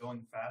wheel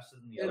going faster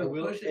than the It'll other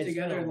wheel, push it it's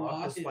together gonna and lock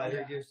lock the it, spider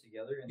yeah. gears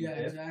together in Yeah, the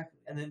diff, exactly.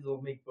 and then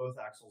they'll make both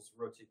axles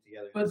rotate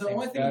together. But the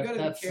only thing you gotta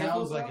That be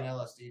careful sounds like an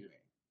about- LSD to me.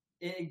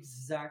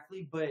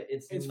 exactly, but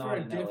it's It's not for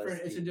a an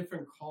different. LSD. It's a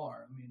different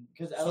car. I mean,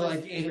 because So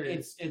like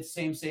LSD it's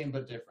same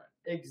but different.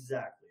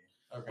 exactly.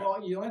 Okay.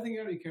 Well, the only thing you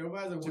gotta be careful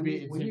about is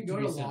that when you go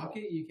to lock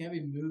it, you can't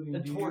be moving. A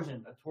dude.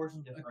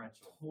 torsion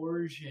differential.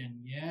 Torsion,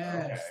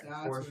 yes. Okay,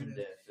 That's Torsion what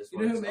it is. diff. Is You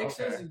know what who it's makes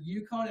called. those?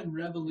 Yukon and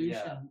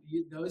Revolution.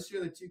 Those two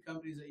are the two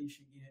companies that you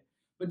should get.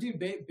 But dude,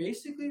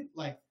 basically,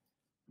 like,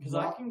 Because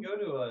I can go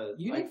to a.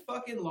 you need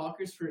fucking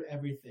lockers for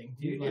everything,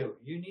 You dude. Like, do.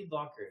 You need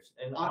lockers,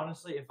 and I-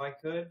 honestly, if I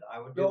could, I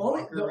would. the do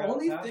only locker the route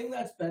only path. thing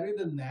that's better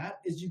than that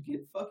is you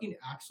get fucking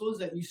axles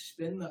that you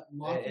spin the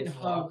locking It's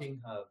hub. locking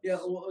hubs. Yeah,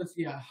 well, it's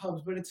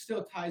hubs, but it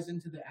still ties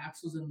into the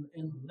axles and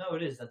No,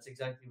 it is. That's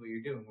exactly what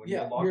you're doing. When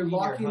yeah, you're you're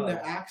locking locking your the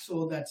hubs,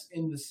 axle that's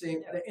in the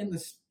same Yeah. in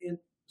the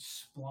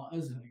spline.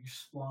 Is it your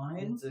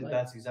spline? it's- Like,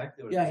 that's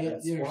exactly what yeah, it yeah,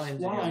 is. your Splines, and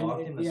spline, you're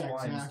locking the yeah,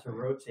 splines exactly. to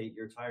rotate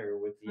your tire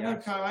with the I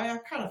axle.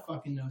 kind of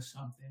fucking know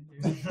something,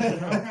 dude.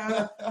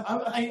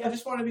 I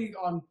just want to be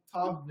on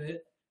top of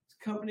it. It's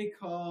a company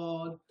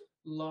called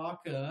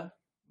Laka,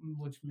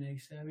 which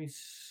makes sense. He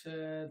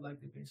said like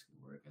they basically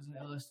work as an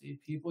LSD.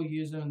 People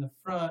use them in the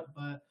front,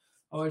 but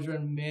always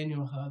run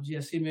manual hubs.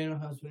 Yeah, see manual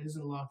hubs, but it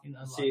isn't locking.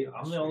 See, unlocking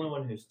I'm the only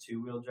one who's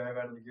two-wheel drive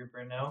out of the group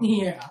right now.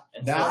 Yeah,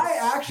 And That's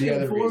I actually the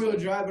am other 4-wheel reason.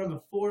 drive, but I'm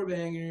a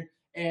 4-banger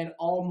and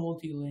all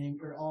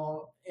multi-link or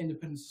all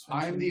independent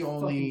suspension. I'm the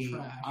Fucking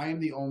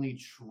trash. only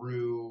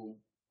true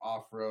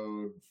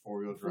off-road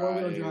 4-wheel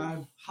drive. 4-wheel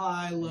drive,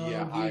 high, low,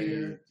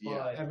 gear,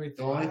 yeah. everything.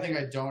 The only thing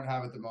I don't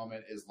have at the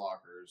moment is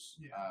lockers.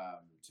 Yeah.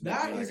 To make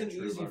That me like is a an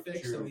true easy lock-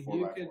 fix, true though. You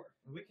 4x4. could-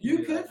 we can You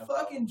do could that, no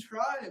problem. fucking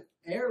try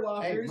air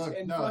lockers look,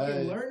 and no, fucking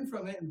that- learn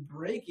from it and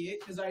break it,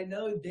 because I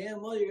know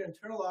damn well you're gonna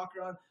turn a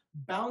locker on,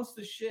 bounce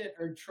the shit,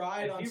 or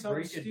try it If on you something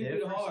break a stupid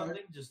diff or hard.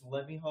 something, just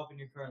let me hop in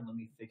your car and let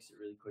me fix it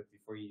really quick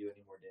before you do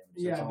any more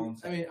damage. That's Yeah, all I'm I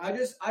saying. mean, I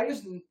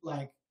just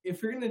like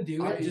if you're gonna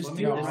do I it, just just-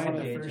 do no, it I right the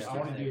wanna- first I time.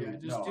 wanna do- Yeah,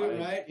 just no, do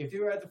it I- right. if-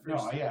 Do it right the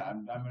first No, time.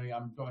 yeah,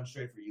 I'm going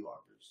straight for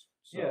e-lockers.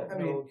 So, Yeah, I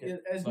mean, okay.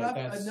 it's Like, not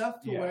that's-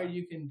 enough to yeah. where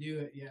you can do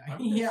it. Yeah, I'm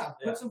just- yeah.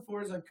 Put yeah. some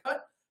forwards on.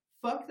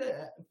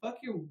 Fuck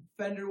your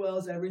fender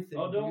wells, everything.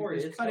 Oh, don't dude. worry,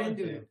 Just it's cut going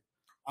into to. it.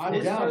 I'm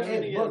It's down. not gonna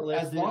Hey, get look,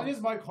 as lifted. long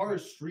as my car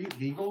is street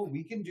legal,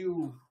 we can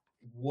do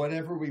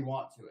whatever we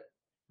want to it.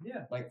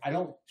 Yeah. Like I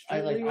don't,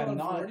 Street legal I'm on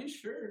not, 40,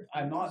 sure.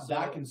 I'm not So-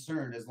 that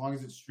concerned as long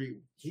as it's street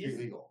He's-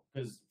 legal.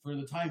 Because for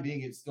the time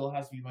being, it still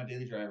has to be my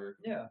daily driver.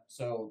 Yeah.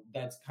 So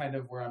that's kind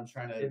of where I'm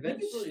trying to. You can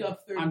Eventually, stuff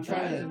I'm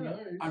trying 35 to- in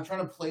yours. I'm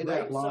trying to play Right,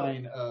 that so-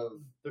 line of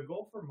the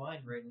goal for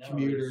mine right now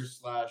commuter is,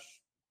 /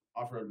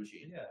 off-road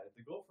machine. yeah,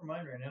 the goal for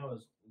mine right now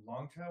is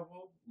long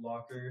travel,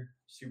 locker,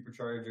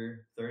 supercharger,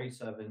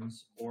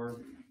 37s,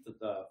 or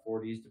the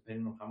 40s,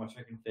 depending on how much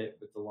I can fit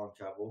with the long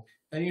travel.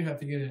 Then you'd have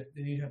to get it.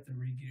 Then you'd have to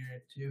re-gear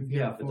it too.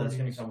 Yeah, but that's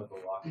going 40s. to come with the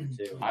locker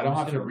too. I don't I'm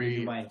have just to gonna re-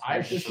 do my I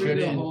entire Just trip redo the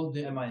shouldn't- whole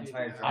and my dude,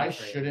 entire yeah. drive. I Right.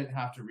 shouldn't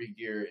have to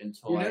re-gear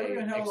until You're I never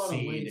gonna have a lot of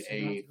exceed weight, so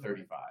you a don't have to go.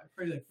 35.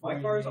 Probably like My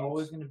 40 car is weights.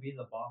 always going to be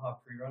the Baja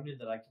Pre-Runner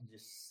that I can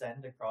just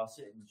send across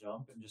it and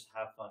jump and just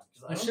have fun.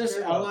 'Cause I Let's don't just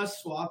care about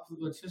LS swap.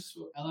 Let's just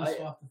LS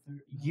swap the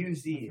third.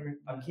 UZ.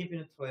 I'm keeping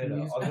it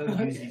Toyota. Use- I'll go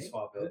okay, UZ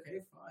swap it.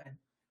 Okay, fine.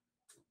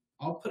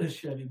 I'll put a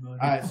Chevy motor.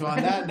 All right. So on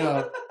that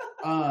note,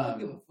 I don't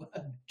give a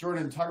fuck.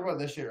 Jordan, talk about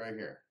this shit right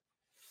here.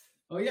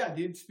 Oh yeah,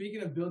 dude.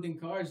 Speaking of building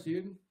cars,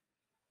 dude.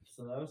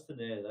 So that was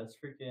today. That's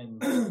freaking.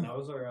 That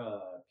was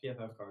our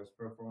PFF cars,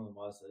 Pro Formula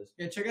Mazdas.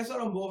 Yeah, check us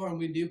out on Bullhorn.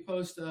 We do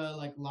post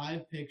like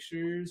live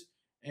pictures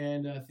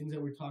and things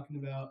that we're talking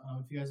about.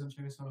 If you guys don't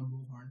check us out on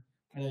Bullhorn,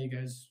 I know you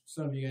guys.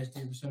 Some of you guys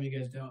do, but some of you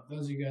guys don't.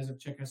 Those of you guys that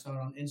check us out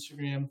on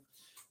Instagram,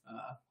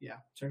 yeah,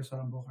 check us out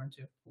on Bullhorn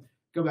too.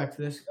 Go back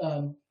to this.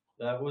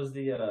 That was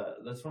the.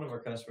 That's one of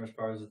our customers'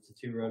 cars. It's a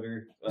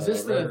 2-rotor. Is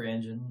this the- rotary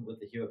engine with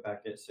the Hewitt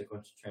Packard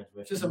sequential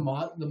transmission? Is this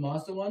the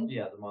Mazda one?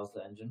 Yeah, the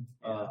Mazda engine.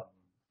 Yeah.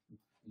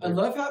 I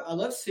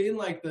love seeing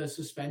like the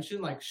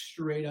suspension like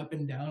straight up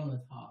and down on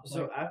the top.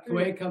 So Like, after the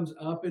way it comes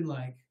up and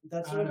like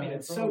That's I what don't I mean. know,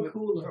 it's From so a-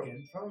 cool from-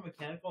 looking. From a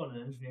mechanical and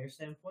an engineer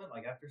standpoint,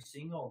 like after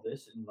seeing all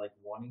this and like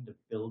wanting to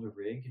build a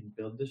rig and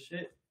build this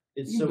shit,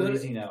 it's You so build it-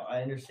 easy now.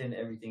 I understand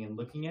everything and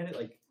looking at it,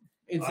 like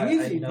it's I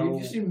easy, know-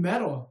 dude. Just do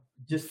metal.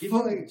 just give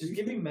Fuck.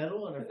 me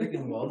metal and a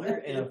freaking welder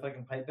and a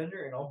fucking pipe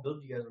bender, and I'll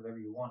build you guys whatever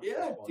you want. at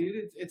Yeah, this point.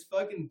 dude, it's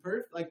fucking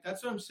perfect. Like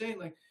that's what I'm saying.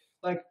 Like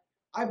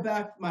I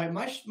back my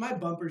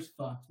bumper's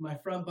fucked. My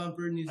front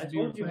bumper needs I to be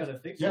told you how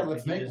replaced. to fix it. Yeah, but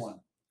let's you make just- one.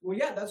 Well,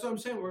 yeah, that's what I'm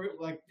saying. We're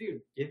like,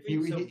 dude, Give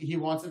me some- He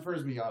wants it for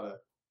his Miata.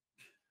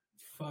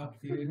 fuck,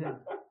 dude.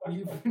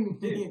 you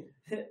Dude,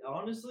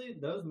 honestly,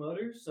 those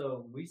motors.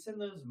 So we send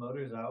those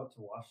motors out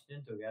to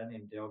Washington to a guy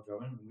named Dale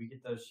Drummond, and we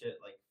get those shit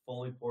like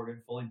fully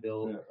ported, fully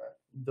built.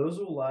 Those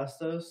will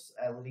last us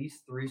at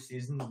least 3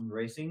 seasons in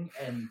racing,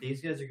 and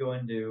these guys are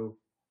going to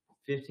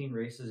 15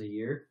 races a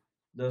year.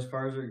 Those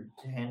cars are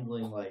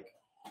handling like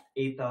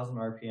 8,000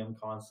 RPM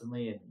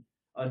constantly, and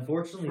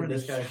unfortunately, Pretty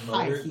this guy's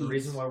high motor. The heat.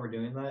 reason why we're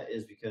doing that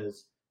is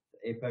because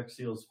the apex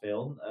seals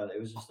failed. It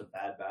was just a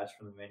bad batch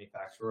from the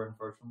manufacturer,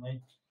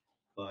 unfortunately.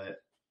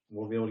 But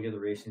we'll be able to get the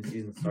racing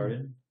season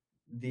started.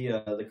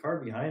 The car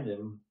behind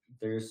him,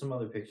 there's some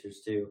other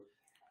pictures too.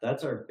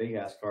 That's our big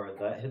ass car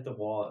that hit the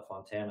wall at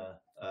Fontana.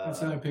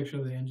 that's another picture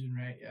of the engine,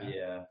 right? Yeah.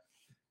 Yeah.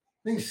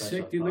 Thing's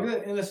Suspension sick, dude. on Look top. at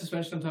that, and the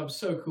suspension on top is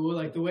so cool.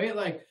 Like the way it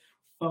like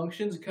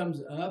functions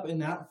comes up,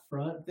 and that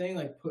front thing,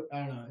 like, I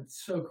don't know,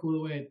 it's so cool the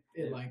way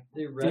it like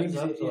It revs digs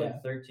up it, to yeah.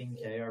 like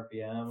 13k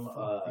RPM.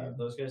 Fuck, dude.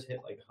 Those guys hit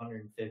like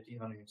 150,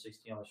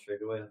 160 on the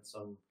straightaway on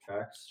some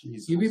tracks.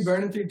 Jesus. You'd be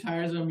burning through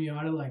tires on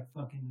Miata like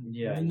fucking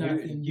Yeah,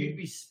 nothing. you'd dude.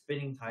 be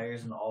spinning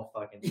tires in all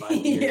fucking 5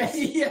 years.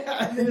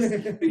 yeah.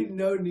 There's be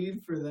no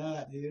need for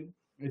that, dude.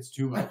 It's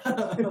too much.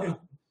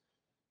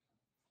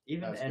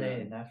 Even That's NA,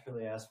 good.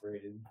 naturally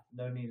aspirated.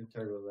 No need to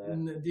turbo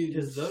that. Dude,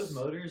 Because those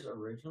motors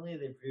originally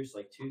they produced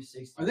like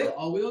 260. are they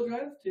all-wheel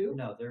drive too?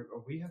 No,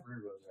 we have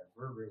rear wheel drive.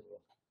 We're rear wheel.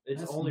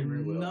 It's That's only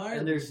rear wheel, gnarly.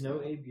 and there's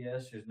no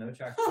ABS. There's no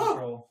traction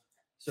control.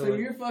 So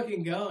you're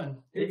fucking going.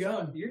 You're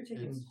going. You're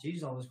taking It's-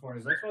 G's on those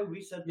corners. That's why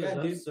we set those Yeah,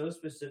 up dude. so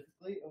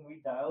specifically, and we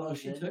dialed. Oh, it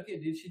she in. took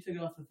it, dude. She took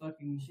it off the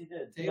fucking. She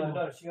did. table.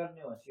 No, she got a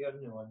new one. She got a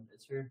new one.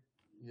 It's her.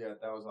 Yeah,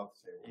 that was off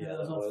the table. Yeah, Yeah, that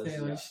was that off the was,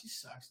 table. yeah. She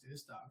sucks, dude.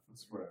 It's dog.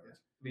 It's whatever.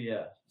 But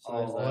yeah. So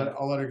I'll there's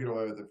let her get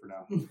away with it for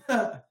now.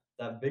 that.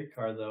 that big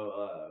car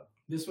though.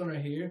 This one right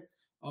here.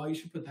 Oh, you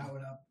should put that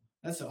one up.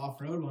 That's the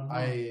off-road one. Huh?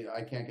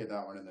 I can't get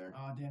that one in there.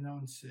 Oh, damn, that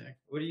one's sick.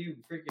 What are you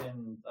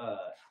freaking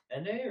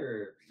NA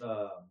or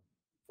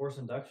force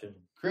induction?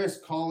 Chris,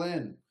 call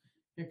in.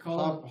 Yeah,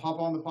 call Hop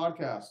on the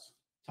podcast.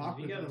 talk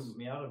If you with got us. a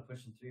Miata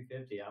pushing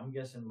 350, I'm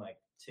guessing like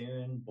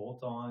tune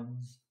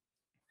bolt-ons.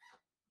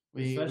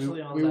 We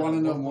Especially on we that want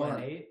to know more.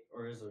 1.8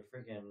 or is it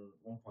freaking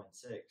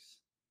 1.6?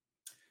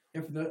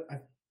 Yeah, for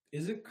the,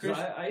 is it 'Cause Chris?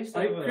 I used to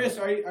Are have you, a- Chris,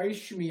 are you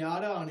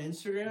Shmiata on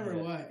Instagram or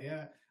Yeah. what?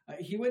 Yeah.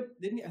 He went,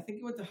 didn't he? I think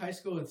he went to high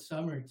school with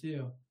Summer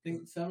too. I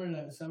think Summer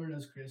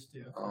knows Chris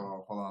too.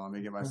 Oh, hold on. Let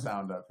me get my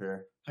sound up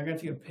here. I got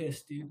to get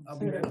pissed, dude. I'll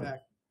be right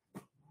back.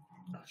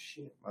 Oh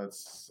shit.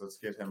 Let's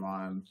get him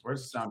on.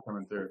 Where's the sound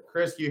coming through?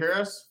 Chris, can you hear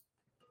us?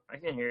 I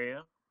can hear you.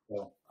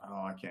 Oh,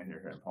 I can't hear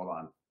him. Hold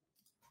on.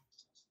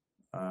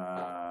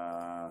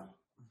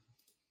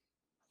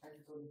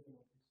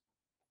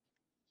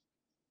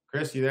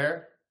 Chris, you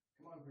there?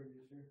 Come on,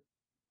 producer.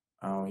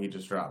 Oh, he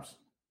just dropped.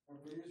 Our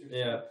producer.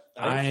 Yeah.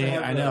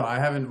 I know.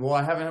 We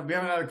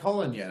haven't had a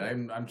call in yet.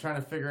 I'm trying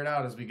to figure it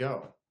out as we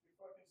go. We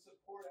fucking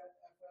support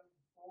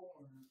FM4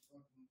 and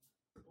fucking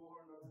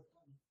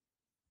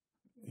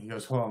 4 He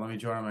goes, hold on, let me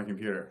join on my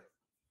computer.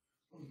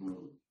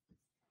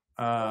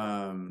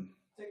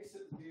 Take a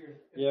sip of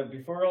beer. Yeah,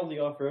 before all the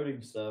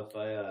off-roading stuff,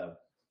 I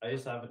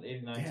used to have an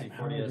 89 Damn,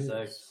 how C40 do I do SX.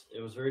 this?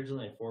 It was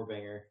originally a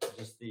 4-banger,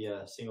 just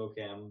the single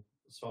cam.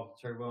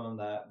 Swapped the turbo on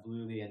that,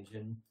 blew the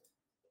engine.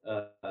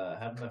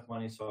 Had enough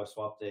money, so I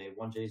swapped a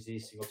 1JZ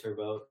single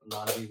turbo,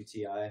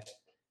 non-VVTi.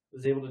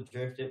 Was able to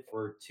drift it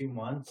for 2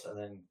 months, and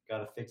then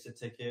got a fix-it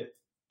ticket.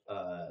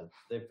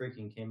 They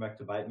freaking came back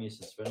to bite me,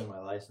 suspended my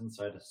license,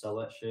 so I had to sell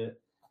that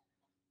shit.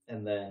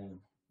 And then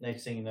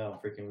next thing you know, I'm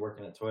freaking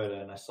working at Toyota,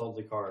 and I sold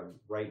the car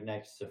right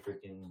next to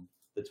freaking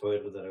the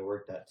Toyota that I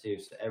worked at too.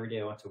 So every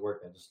day I went to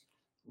work, I just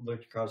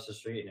looked across the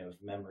street, and it was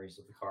memories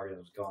of the car that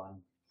was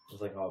gone. I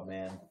was like, oh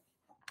man.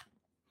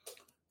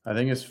 I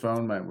think his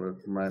phone might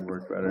work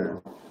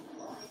better.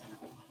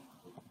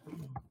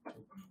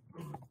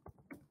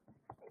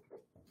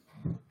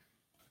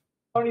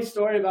 Funny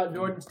story about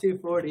Jordan's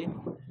 240.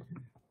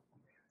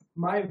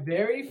 My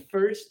very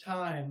first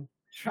time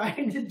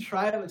trying to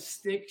drive a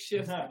stick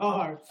shift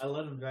car I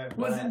let him drive.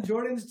 was by. in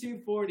Jordan's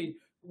 240.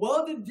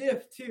 Welded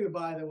diff too,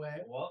 by the way.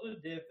 Waldo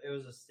Diff, it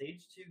was a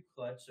stage 2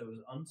 clutch, so it was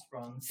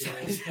unsprung. So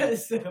So- it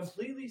was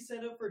completely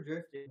set up for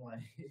drifting.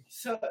 Like,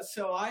 So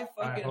I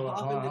fucking hold on, hop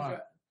hold in on, the hold on. drive.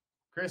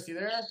 Chris, you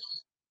there?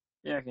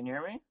 Yeah, can you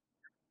hear me?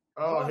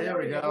 Oh, here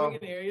we go. We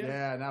can hear you.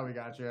 Yeah, now we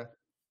got you.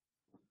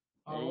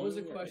 Oh, what was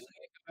the Yeah. question?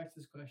 Let me go back to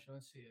this question.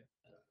 Let's see it.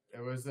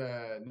 It was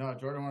no,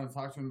 Jordan wanted to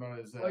talk to him about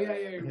his. Oh, yeah,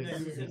 yeah, his, yeah,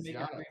 you his said make it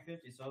Yacht.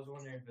 350, so I was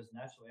wondering if it's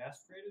naturally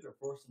aspirated or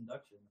forced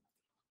induction.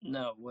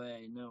 No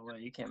way, no way.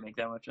 You can't make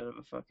that much out of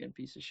a fucking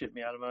piece of shit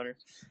Miata motor.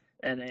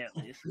 And at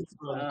least. That's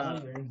what I'm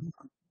wondering.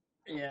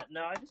 Yeah,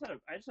 no, I just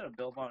had a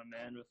build on a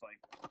man with like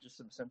just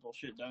some simple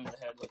shit done in the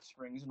head, like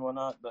springs and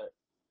whatnot, but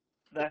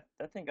that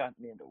thing got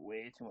me into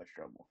way too much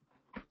trouble.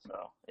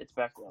 So it's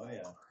back Oh on.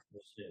 yeah,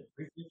 well, shit.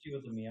 350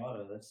 with the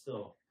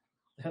Miata,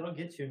 that'll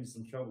get you into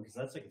some trouble because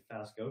that's like a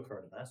fast go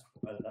kart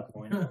at that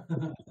point.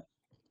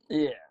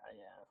 Yeah.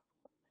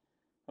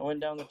 I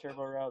went down the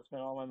turbo route,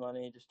 spent all my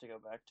money just to go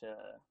back to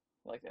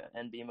like a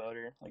NB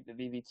motor, like the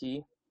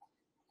VVT.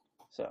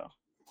 So,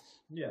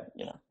 Yeah.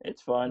 you know,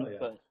 it's fun, Oh, yeah.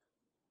 but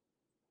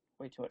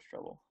way too much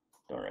trouble.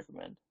 Don't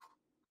recommend.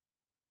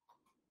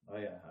 Oh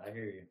yeah, I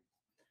hear you.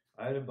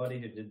 I had a buddy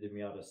who did the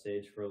Miata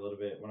stage for a little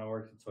bit when I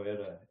worked at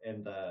Toyota,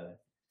 and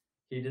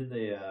he did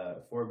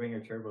the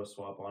 4-banger turbo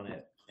swap on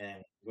it,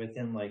 and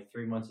within like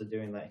 3 months of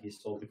doing that, he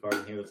sold the car,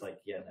 and he was like,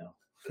 "Yeah, no."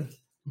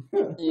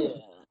 Yeah.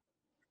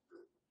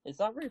 It's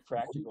not very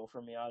practical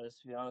for Miatas,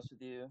 to be honest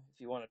with you. If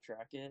you want to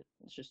track it,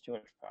 it's just too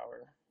much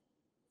power.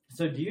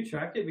 So do you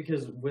track it?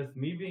 Because with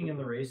me being in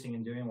the racing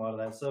and doing a lot of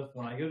that stuff,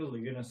 when I go to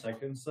Laguna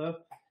Seca and stuff,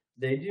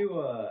 they do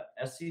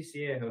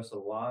SCCA hosts a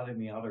lot of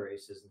Miata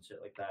races and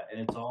shit like that,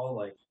 and it's all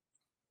like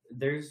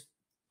there's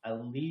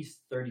at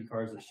least 30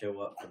 cars that show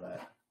up for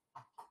that.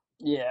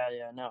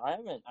 Yeah. No, I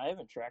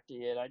haven't tracked it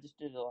yet. I just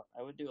did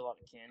I would do a lot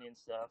of canyon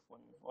stuff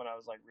when I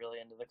was like really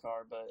into the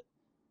car, but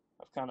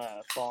I've kind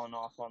of fallen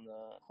off on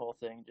the whole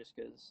thing just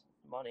because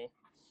money.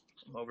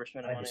 I'm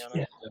overspending money on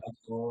it.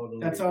 Totally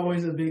That's agree.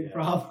 always a big Yeah.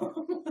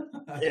 problem.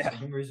 Yeah.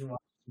 Same reason why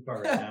I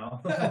car right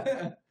now.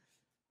 I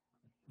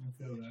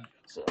feel that.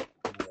 So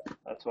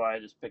that's why I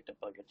just picked up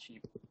like a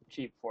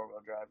cheap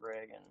 4-wheel drive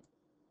rig and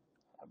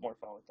have more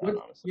fun with that.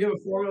 What, Honestly. you have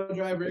a 4-wheel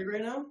drive rig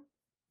right now?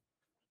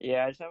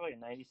 Yeah, I just have like a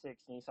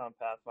 '96 Nissan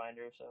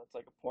Pathfinder, so it's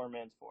like a poor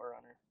man's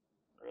 4Runner,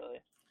 really.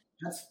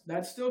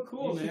 That's still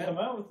cool, You should man. come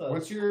out with us.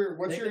 What's your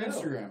Take it out.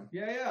 Instagram?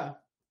 Yeah.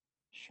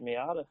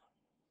 Shmiata.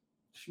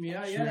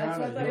 Shmiata, yeah, that's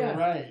what I thought. You're Yeah.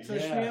 right. So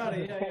yeah.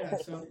 Shmiata, yeah.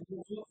 So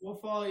we'll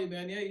follow you,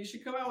 man. Yeah, you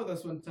should come out with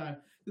us one time.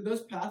 Dude,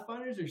 those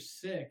Pathfinders are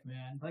sick,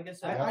 man. Like I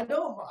said,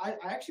 I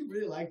actually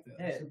really like those.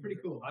 Hey, They're pretty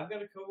cool. I've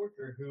got a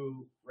coworker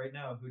who right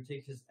now who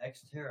takes his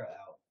Xterra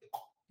out.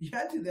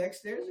 Yeah, dude, the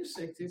Xterras are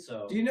sick too.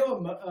 So Do you know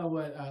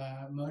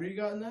what motor you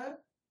got in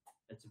that?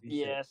 it's a V6.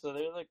 Yeah, so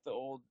they're like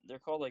they're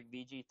called like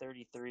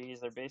VG33s.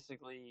 They're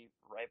basically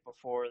right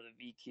before the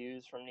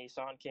VQs from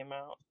Nissan came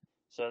out.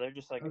 So they're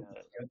just like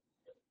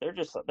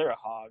they're a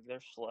hog.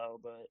 They're slow,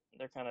 but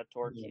they're kind of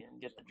torquey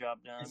and get the job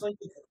done.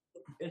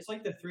 It's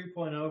like the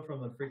 3.0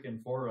 from the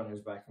freaking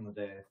 4Runners back in the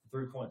day.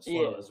 3-point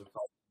slow, Yeah. as we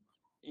call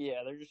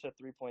Yeah, they're just a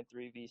 3.3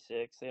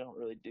 V6. They don't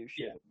really do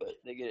shit, but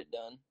they get it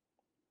done.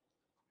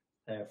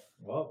 it. Hey,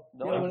 well,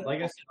 No, yeah,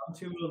 like I said, I'm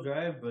 2-wheel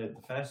drive, but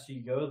the faster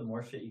you go, the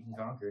more shit you can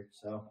conquer.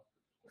 So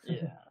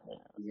Yeah.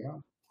 Yeah.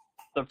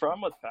 The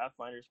problem with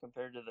Pathfinders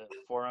compared to the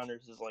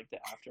 4Runners is like the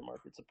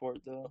aftermarket support,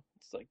 though.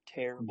 It's like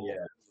terrible.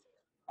 yeah,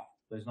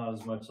 there's not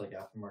as much like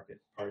aftermarket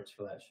parts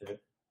for that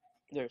shit.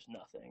 There's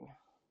nothing.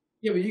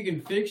 Yeah, but you can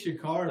fix your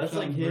car. if That's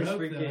like something his broke,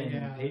 though, freaking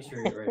yeah.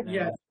 Patriot right now.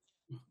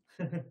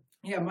 Yeah.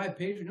 Yeah, my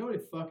Patriot. Nobody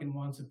fucking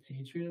wants a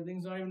Patriot. That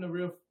thing's not even a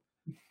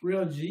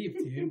real Jeep,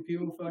 dude.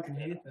 People fucking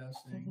hate those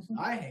things.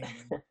 I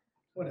hate them.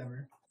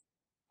 Whatever.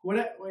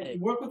 Hey.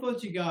 Work with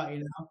what you got. You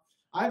know,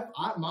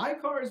 my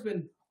car has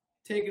been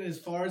taken as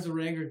far as the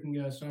Wrangler can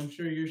go, so I'm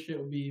sure your shit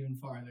will be even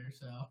farther.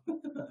 So.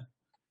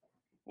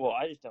 Well,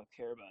 I just don't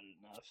care about it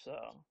enough.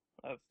 So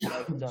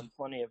I've done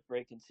plenty of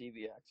breaking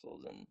CV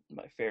axles and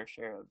my fair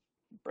share of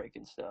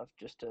breaking stuff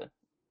just to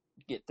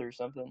get through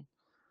something.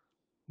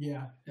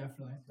 Yeah,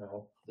 definitely.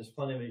 So there's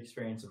plenty of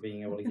experience of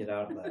being able to get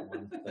out of that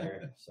one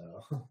there.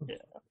 So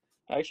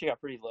I actually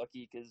got pretty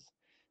lucky because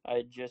I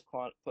had just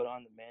put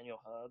on the manual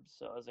hubs,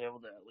 so I was able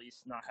to at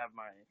least not have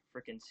my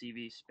freaking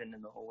CV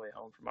spinning the whole way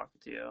home from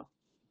Ocotillo.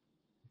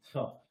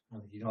 oh,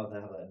 you don't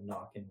have that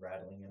knocking,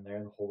 rattling in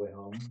there the whole way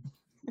home.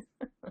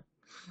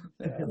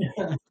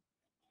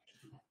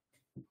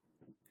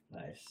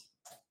 Nice.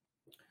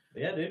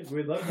 But yeah, dude,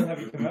 we'd love to have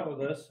you come out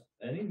with us.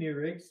 Any new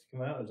rigs to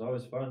come out is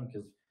always fun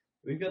because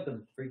we've got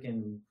the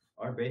freaking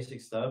our basic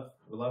stuff.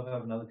 We love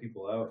having other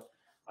people out.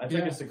 I took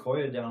Yeah. a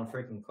Sequoia down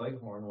freaking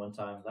Cleghorn one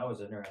time. That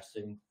was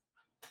interesting.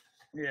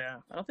 Yeah,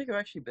 I don't think I've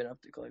actually been up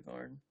to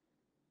Cleghorn.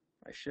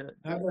 I should.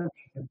 I've never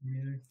been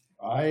either.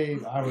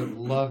 I would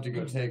love to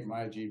go take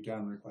my Jeep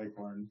down to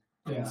Cleghorn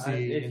Yeah, and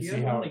see if and you see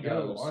ever how want it to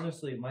go, goes.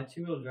 honestly, my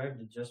 2-wheel drive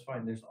did just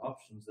fine. There's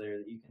options there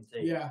that you can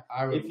take. Yeah.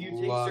 I would If you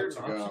take love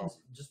certain to go. options,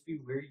 just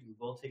be wary. You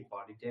will take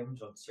body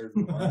damage on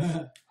certain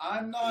ones.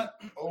 I'm not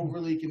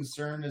overly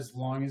concerned as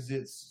long as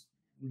it's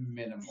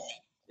minimal.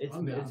 It's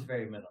I'm down. it's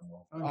very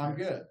minimal. I'm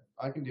good.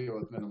 I can deal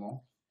with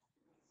minimal.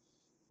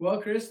 Well,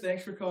 Chris,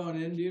 thanks for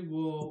calling in, dude.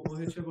 We'll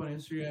hit you up on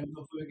Instagram.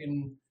 Hopefully we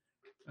can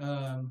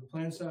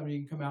plan something. You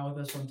can come out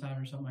with us one time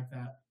or something like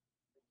that.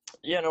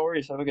 Yeah, no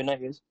worries. Have a good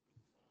night, guys.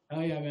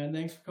 Oh yeah, man.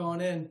 Thanks for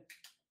calling in.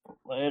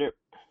 Later.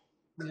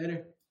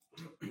 Later.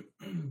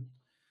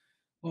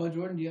 Well,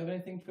 Jordan, do you have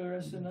anything for the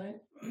rest of the night?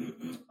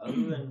 Other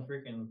than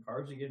freaking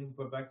cars are getting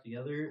put back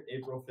together,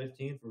 April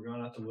 15th, we're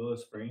going out to Willow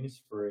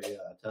Springs for a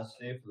test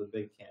day for the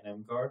big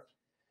Can-Am car.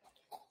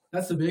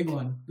 That's the big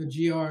one. The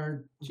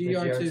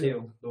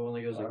GR2. The one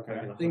that goes like Okay.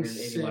 freaking Thing's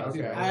 180 sick, miles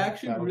dude. an Okay. I hour.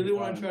 actually That'll be really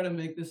want to fun. try to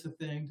make this a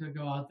thing to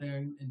go out there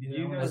and do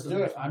You that. guys Let's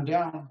do it. I'm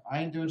down. I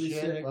ain't doing It'll be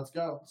shit. sick. Let's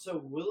go. So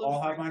Willow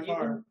I'll have Springs, my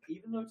car.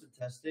 even though it's a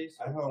test day,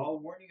 so I hope. I'll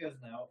warn you guys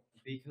now,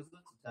 because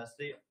it's a test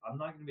day, I'm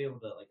not gonna be able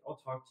to I'll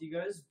talk to you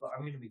guys, but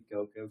I'm gonna be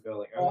go.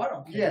 Like Oh, I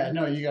don't care. Yeah,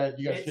 no, you got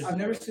It's- shit. I've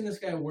never seen this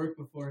guy work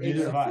before.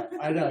 Neither have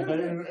I. I know, but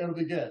it'll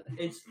be good.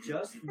 It's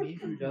just me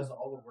who does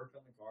all the work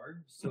on the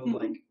car. So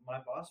like my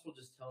boss will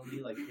just tell me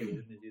like, hey,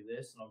 we're gonna do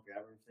this, and I'll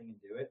grab everything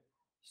and do it.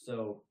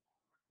 So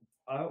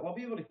I'll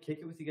be able to kick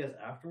it with you guys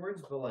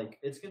afterwards, but like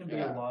it's gonna be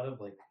Yeah. a lot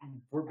of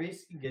we're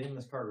basically getting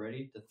this car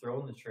ready to throw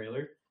in the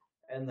trailer,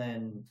 and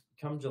then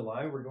come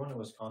July we're going to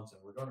Wisconsin.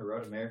 We're going to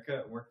Road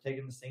America, and we're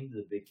taking this thing to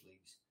the big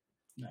leagues.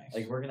 Nice.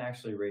 Like we're gonna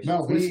actually race.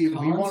 No, we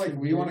want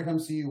Wisconsin, to dude. come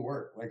see you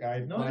work. Like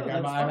I'm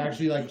that's fine.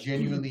 actually like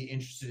genuinely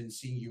interested in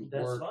seeing you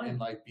That's work fine. and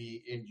like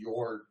be in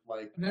your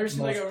like I've never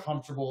seen, like, most a-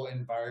 comfortable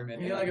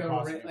environment. Yeah, and, like a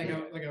possibly like be.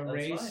 a That's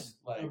race,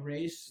 fine. a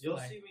race. You'll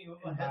like, see me with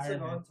my headset on,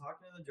 environment.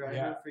 talking to the driver,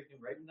 Yeah.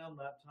 freaking writing down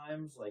lap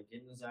times, like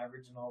getting his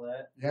average and all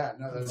that. Yeah,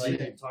 no, that's Like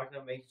it. talking to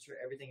him, making sure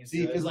everything is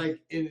See, good. because like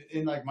in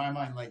like my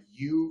mind, like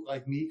you,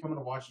 like me coming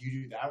to watch you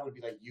do that would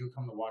be like you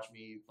coming to watch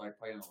me like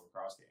play in a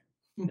lacrosse game.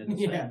 In a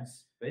Yeah.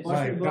 sense, basically.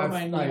 Watch me blow that's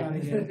my knee out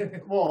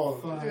again. well,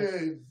 Fuck.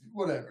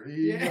 whatever.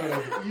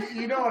 Yeah.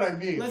 You know what I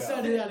mean. Let's though.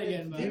 not do that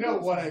again, You bud. know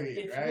what I mean,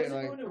 If right? you guys are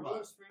Like, going to come on.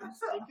 road springs,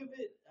 think of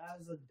it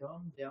as a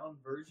dumbed down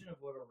version of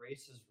what a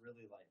race is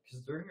really like.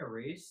 Because during a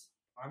race,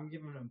 I'm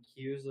giving them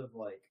cues of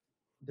like,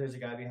 there's a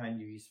guy behind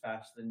you, he's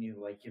faster than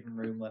you, like give him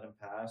room, let him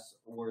pass,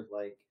 or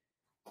like,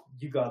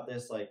 you got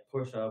this, like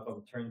push up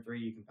on turn 3,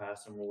 you can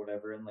pass him or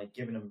whatever, and like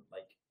giving him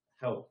like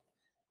help.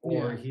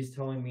 Or Yeah. he's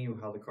telling me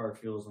how the car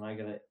feels, and I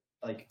gotta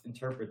like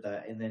interpret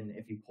that, and then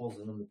if he pulls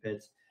in the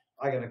pits,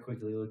 I gotta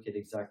quickly look at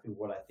exactly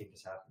what I think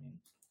is happening.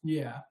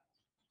 Yeah.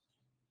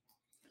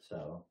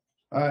 So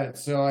All right,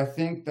 so I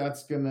think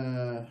that's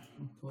gonna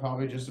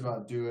probably just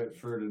about do it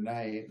for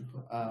tonight.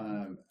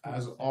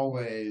 As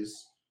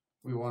always,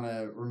 we want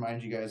to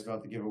remind you guys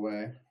about the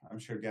giveaway. I'm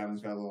sure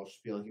Gavin's got a little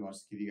spiel he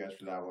wants to give you guys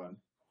for that one.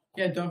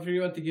 Yeah, don't forget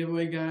about the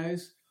giveaway,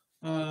 guys.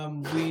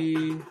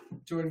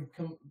 Jordan,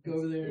 come go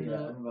over there and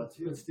Yeah, I'm about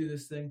to. let's do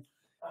this thing.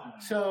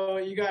 So,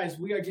 you guys,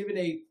 we are doing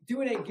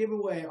a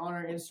giveaway on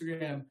our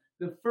Instagram.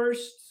 The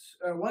first,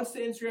 once the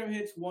Instagram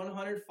hits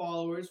 100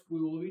 followers, we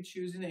will be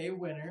choosing a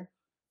winner.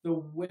 The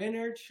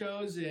winner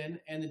chosen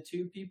and the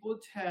 2 people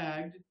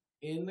tagged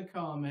in the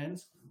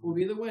comments will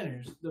be the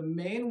winners. The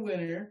main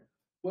winner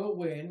will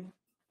win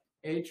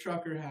a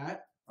trucker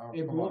hat, Oh,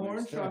 a come on,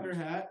 Bullhorn extend. trucker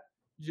hat,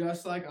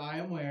 just like I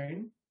am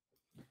wearing.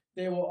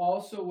 They will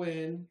also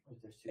win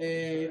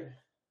a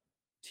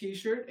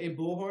t-shirt, a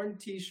Bullhorn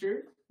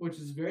t-shirt, which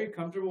is very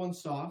comfortable and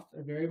soft.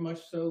 I very much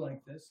so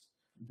like this.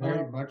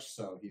 Very much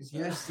so. He said.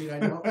 Yes, dude. I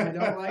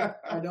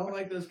don't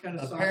like those kind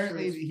of soft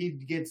Apparently, shirts. he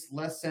gets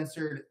less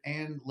censored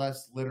and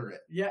less literate.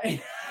 Yeah.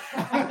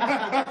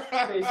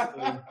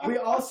 Basically. We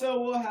also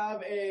will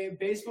have a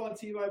baseball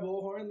tee by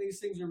Bullhorn. These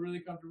things are really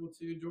comfortable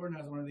too. Jordan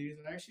has one of these,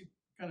 and I actually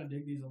kind of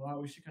dig these a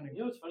lot. We should kind of. You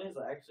know what's funny is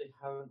I actually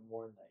haven't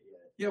worn that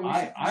yet. Yeah, we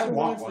I should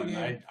want watch the one.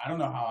 game. I don't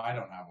know how I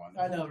don't have one.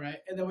 I know, right?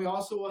 And then we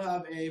also will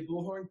have a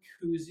Bullhorn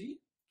koozie.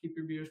 Keep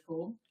your beers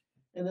cold.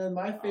 And then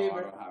my Oh, I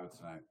favorite, don't have it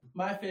tonight.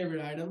 my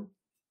favorite item,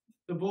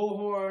 the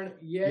Bullhorn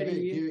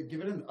Yeti.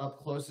 Give it an up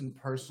close and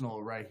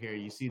personal right here.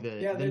 You see the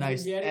Yeah, there's a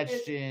nice Yeti.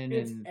 etched in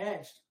It's and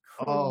etched.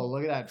 oh,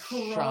 look at that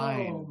Chrome.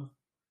 shine!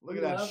 Look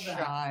at that Love that.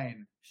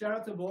 shine! Shout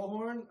out to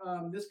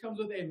Bullhorn. This comes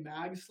with a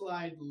mag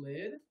slide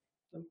lid.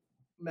 The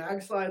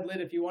mag slide lid,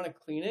 if you want to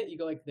clean it, you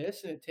go like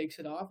this and it takes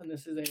it off, and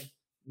this is a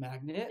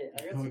magnet.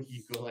 Oh,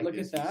 you go like Look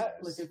this, at that.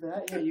 he Look says. at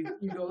that. Yeah,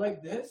 you go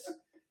like this.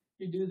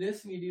 You do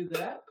this and you do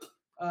that.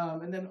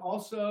 And then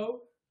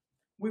also,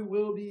 we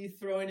will be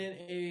throwing in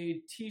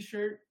a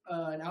t-shirt,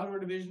 an Outdoor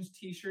Divisions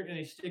t-shirt and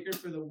a sticker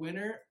for the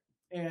winner,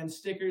 and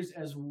stickers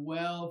as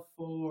well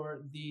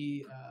for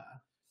the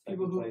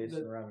people who Place the,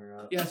 and runner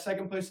up. yeah,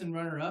 second place and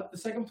runner up. The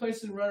second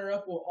place and runner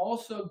up will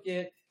also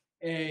get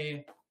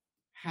a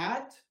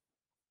hat,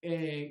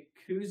 a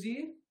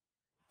koozie,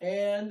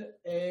 and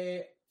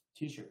a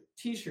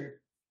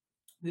t-shirt.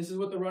 This is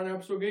what the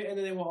runner-ups will get, and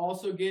then they will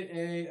also get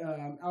a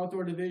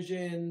Outdoor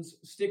Divisions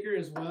sticker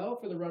as well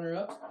for the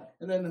runner-ups.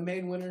 And then the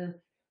main winner,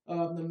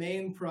 the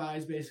main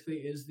prize basically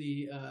is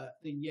the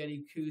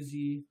Yeti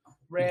koozie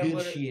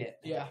Rambler. Good shit.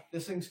 Yeah,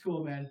 this thing's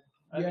cool, man.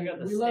 I Yeah, got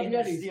the we love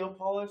stainless Yetis. steel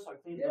polish. I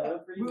cleaned Yeah, it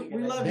up for you.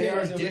 we love They Yetis are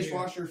over here.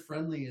 dishwasher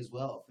friendly as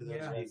well for those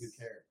of you who Yes.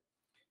 care.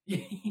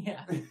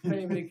 Yeah,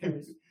 anybody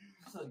cares.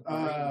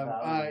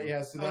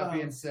 Yeah. So that Um,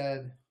 being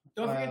said,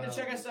 Don't forget to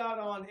check us out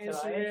on Can I enter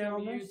Instagram,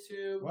 on this?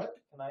 YouTube. what?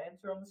 Can I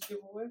enter on this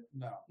giveaway?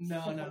 No,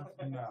 No. no.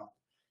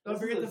 Don't This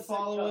forget is to a sick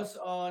follow cup. us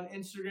on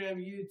Instagram,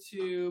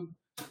 YouTube,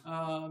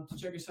 to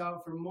check us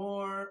out for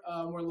more.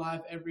 We're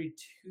live every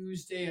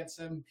Tuesday at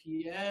 7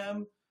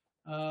 p.m.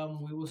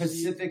 We will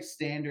Pacific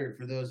Standard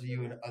for those of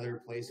you in other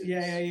places. see.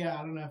 Yeah.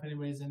 I don't know if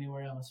anybody's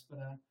anywhere else,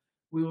 but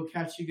we will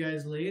catch you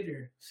guys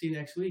later. See you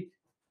next week.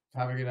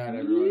 Have a good night,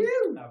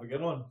 everyone. Have a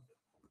good one.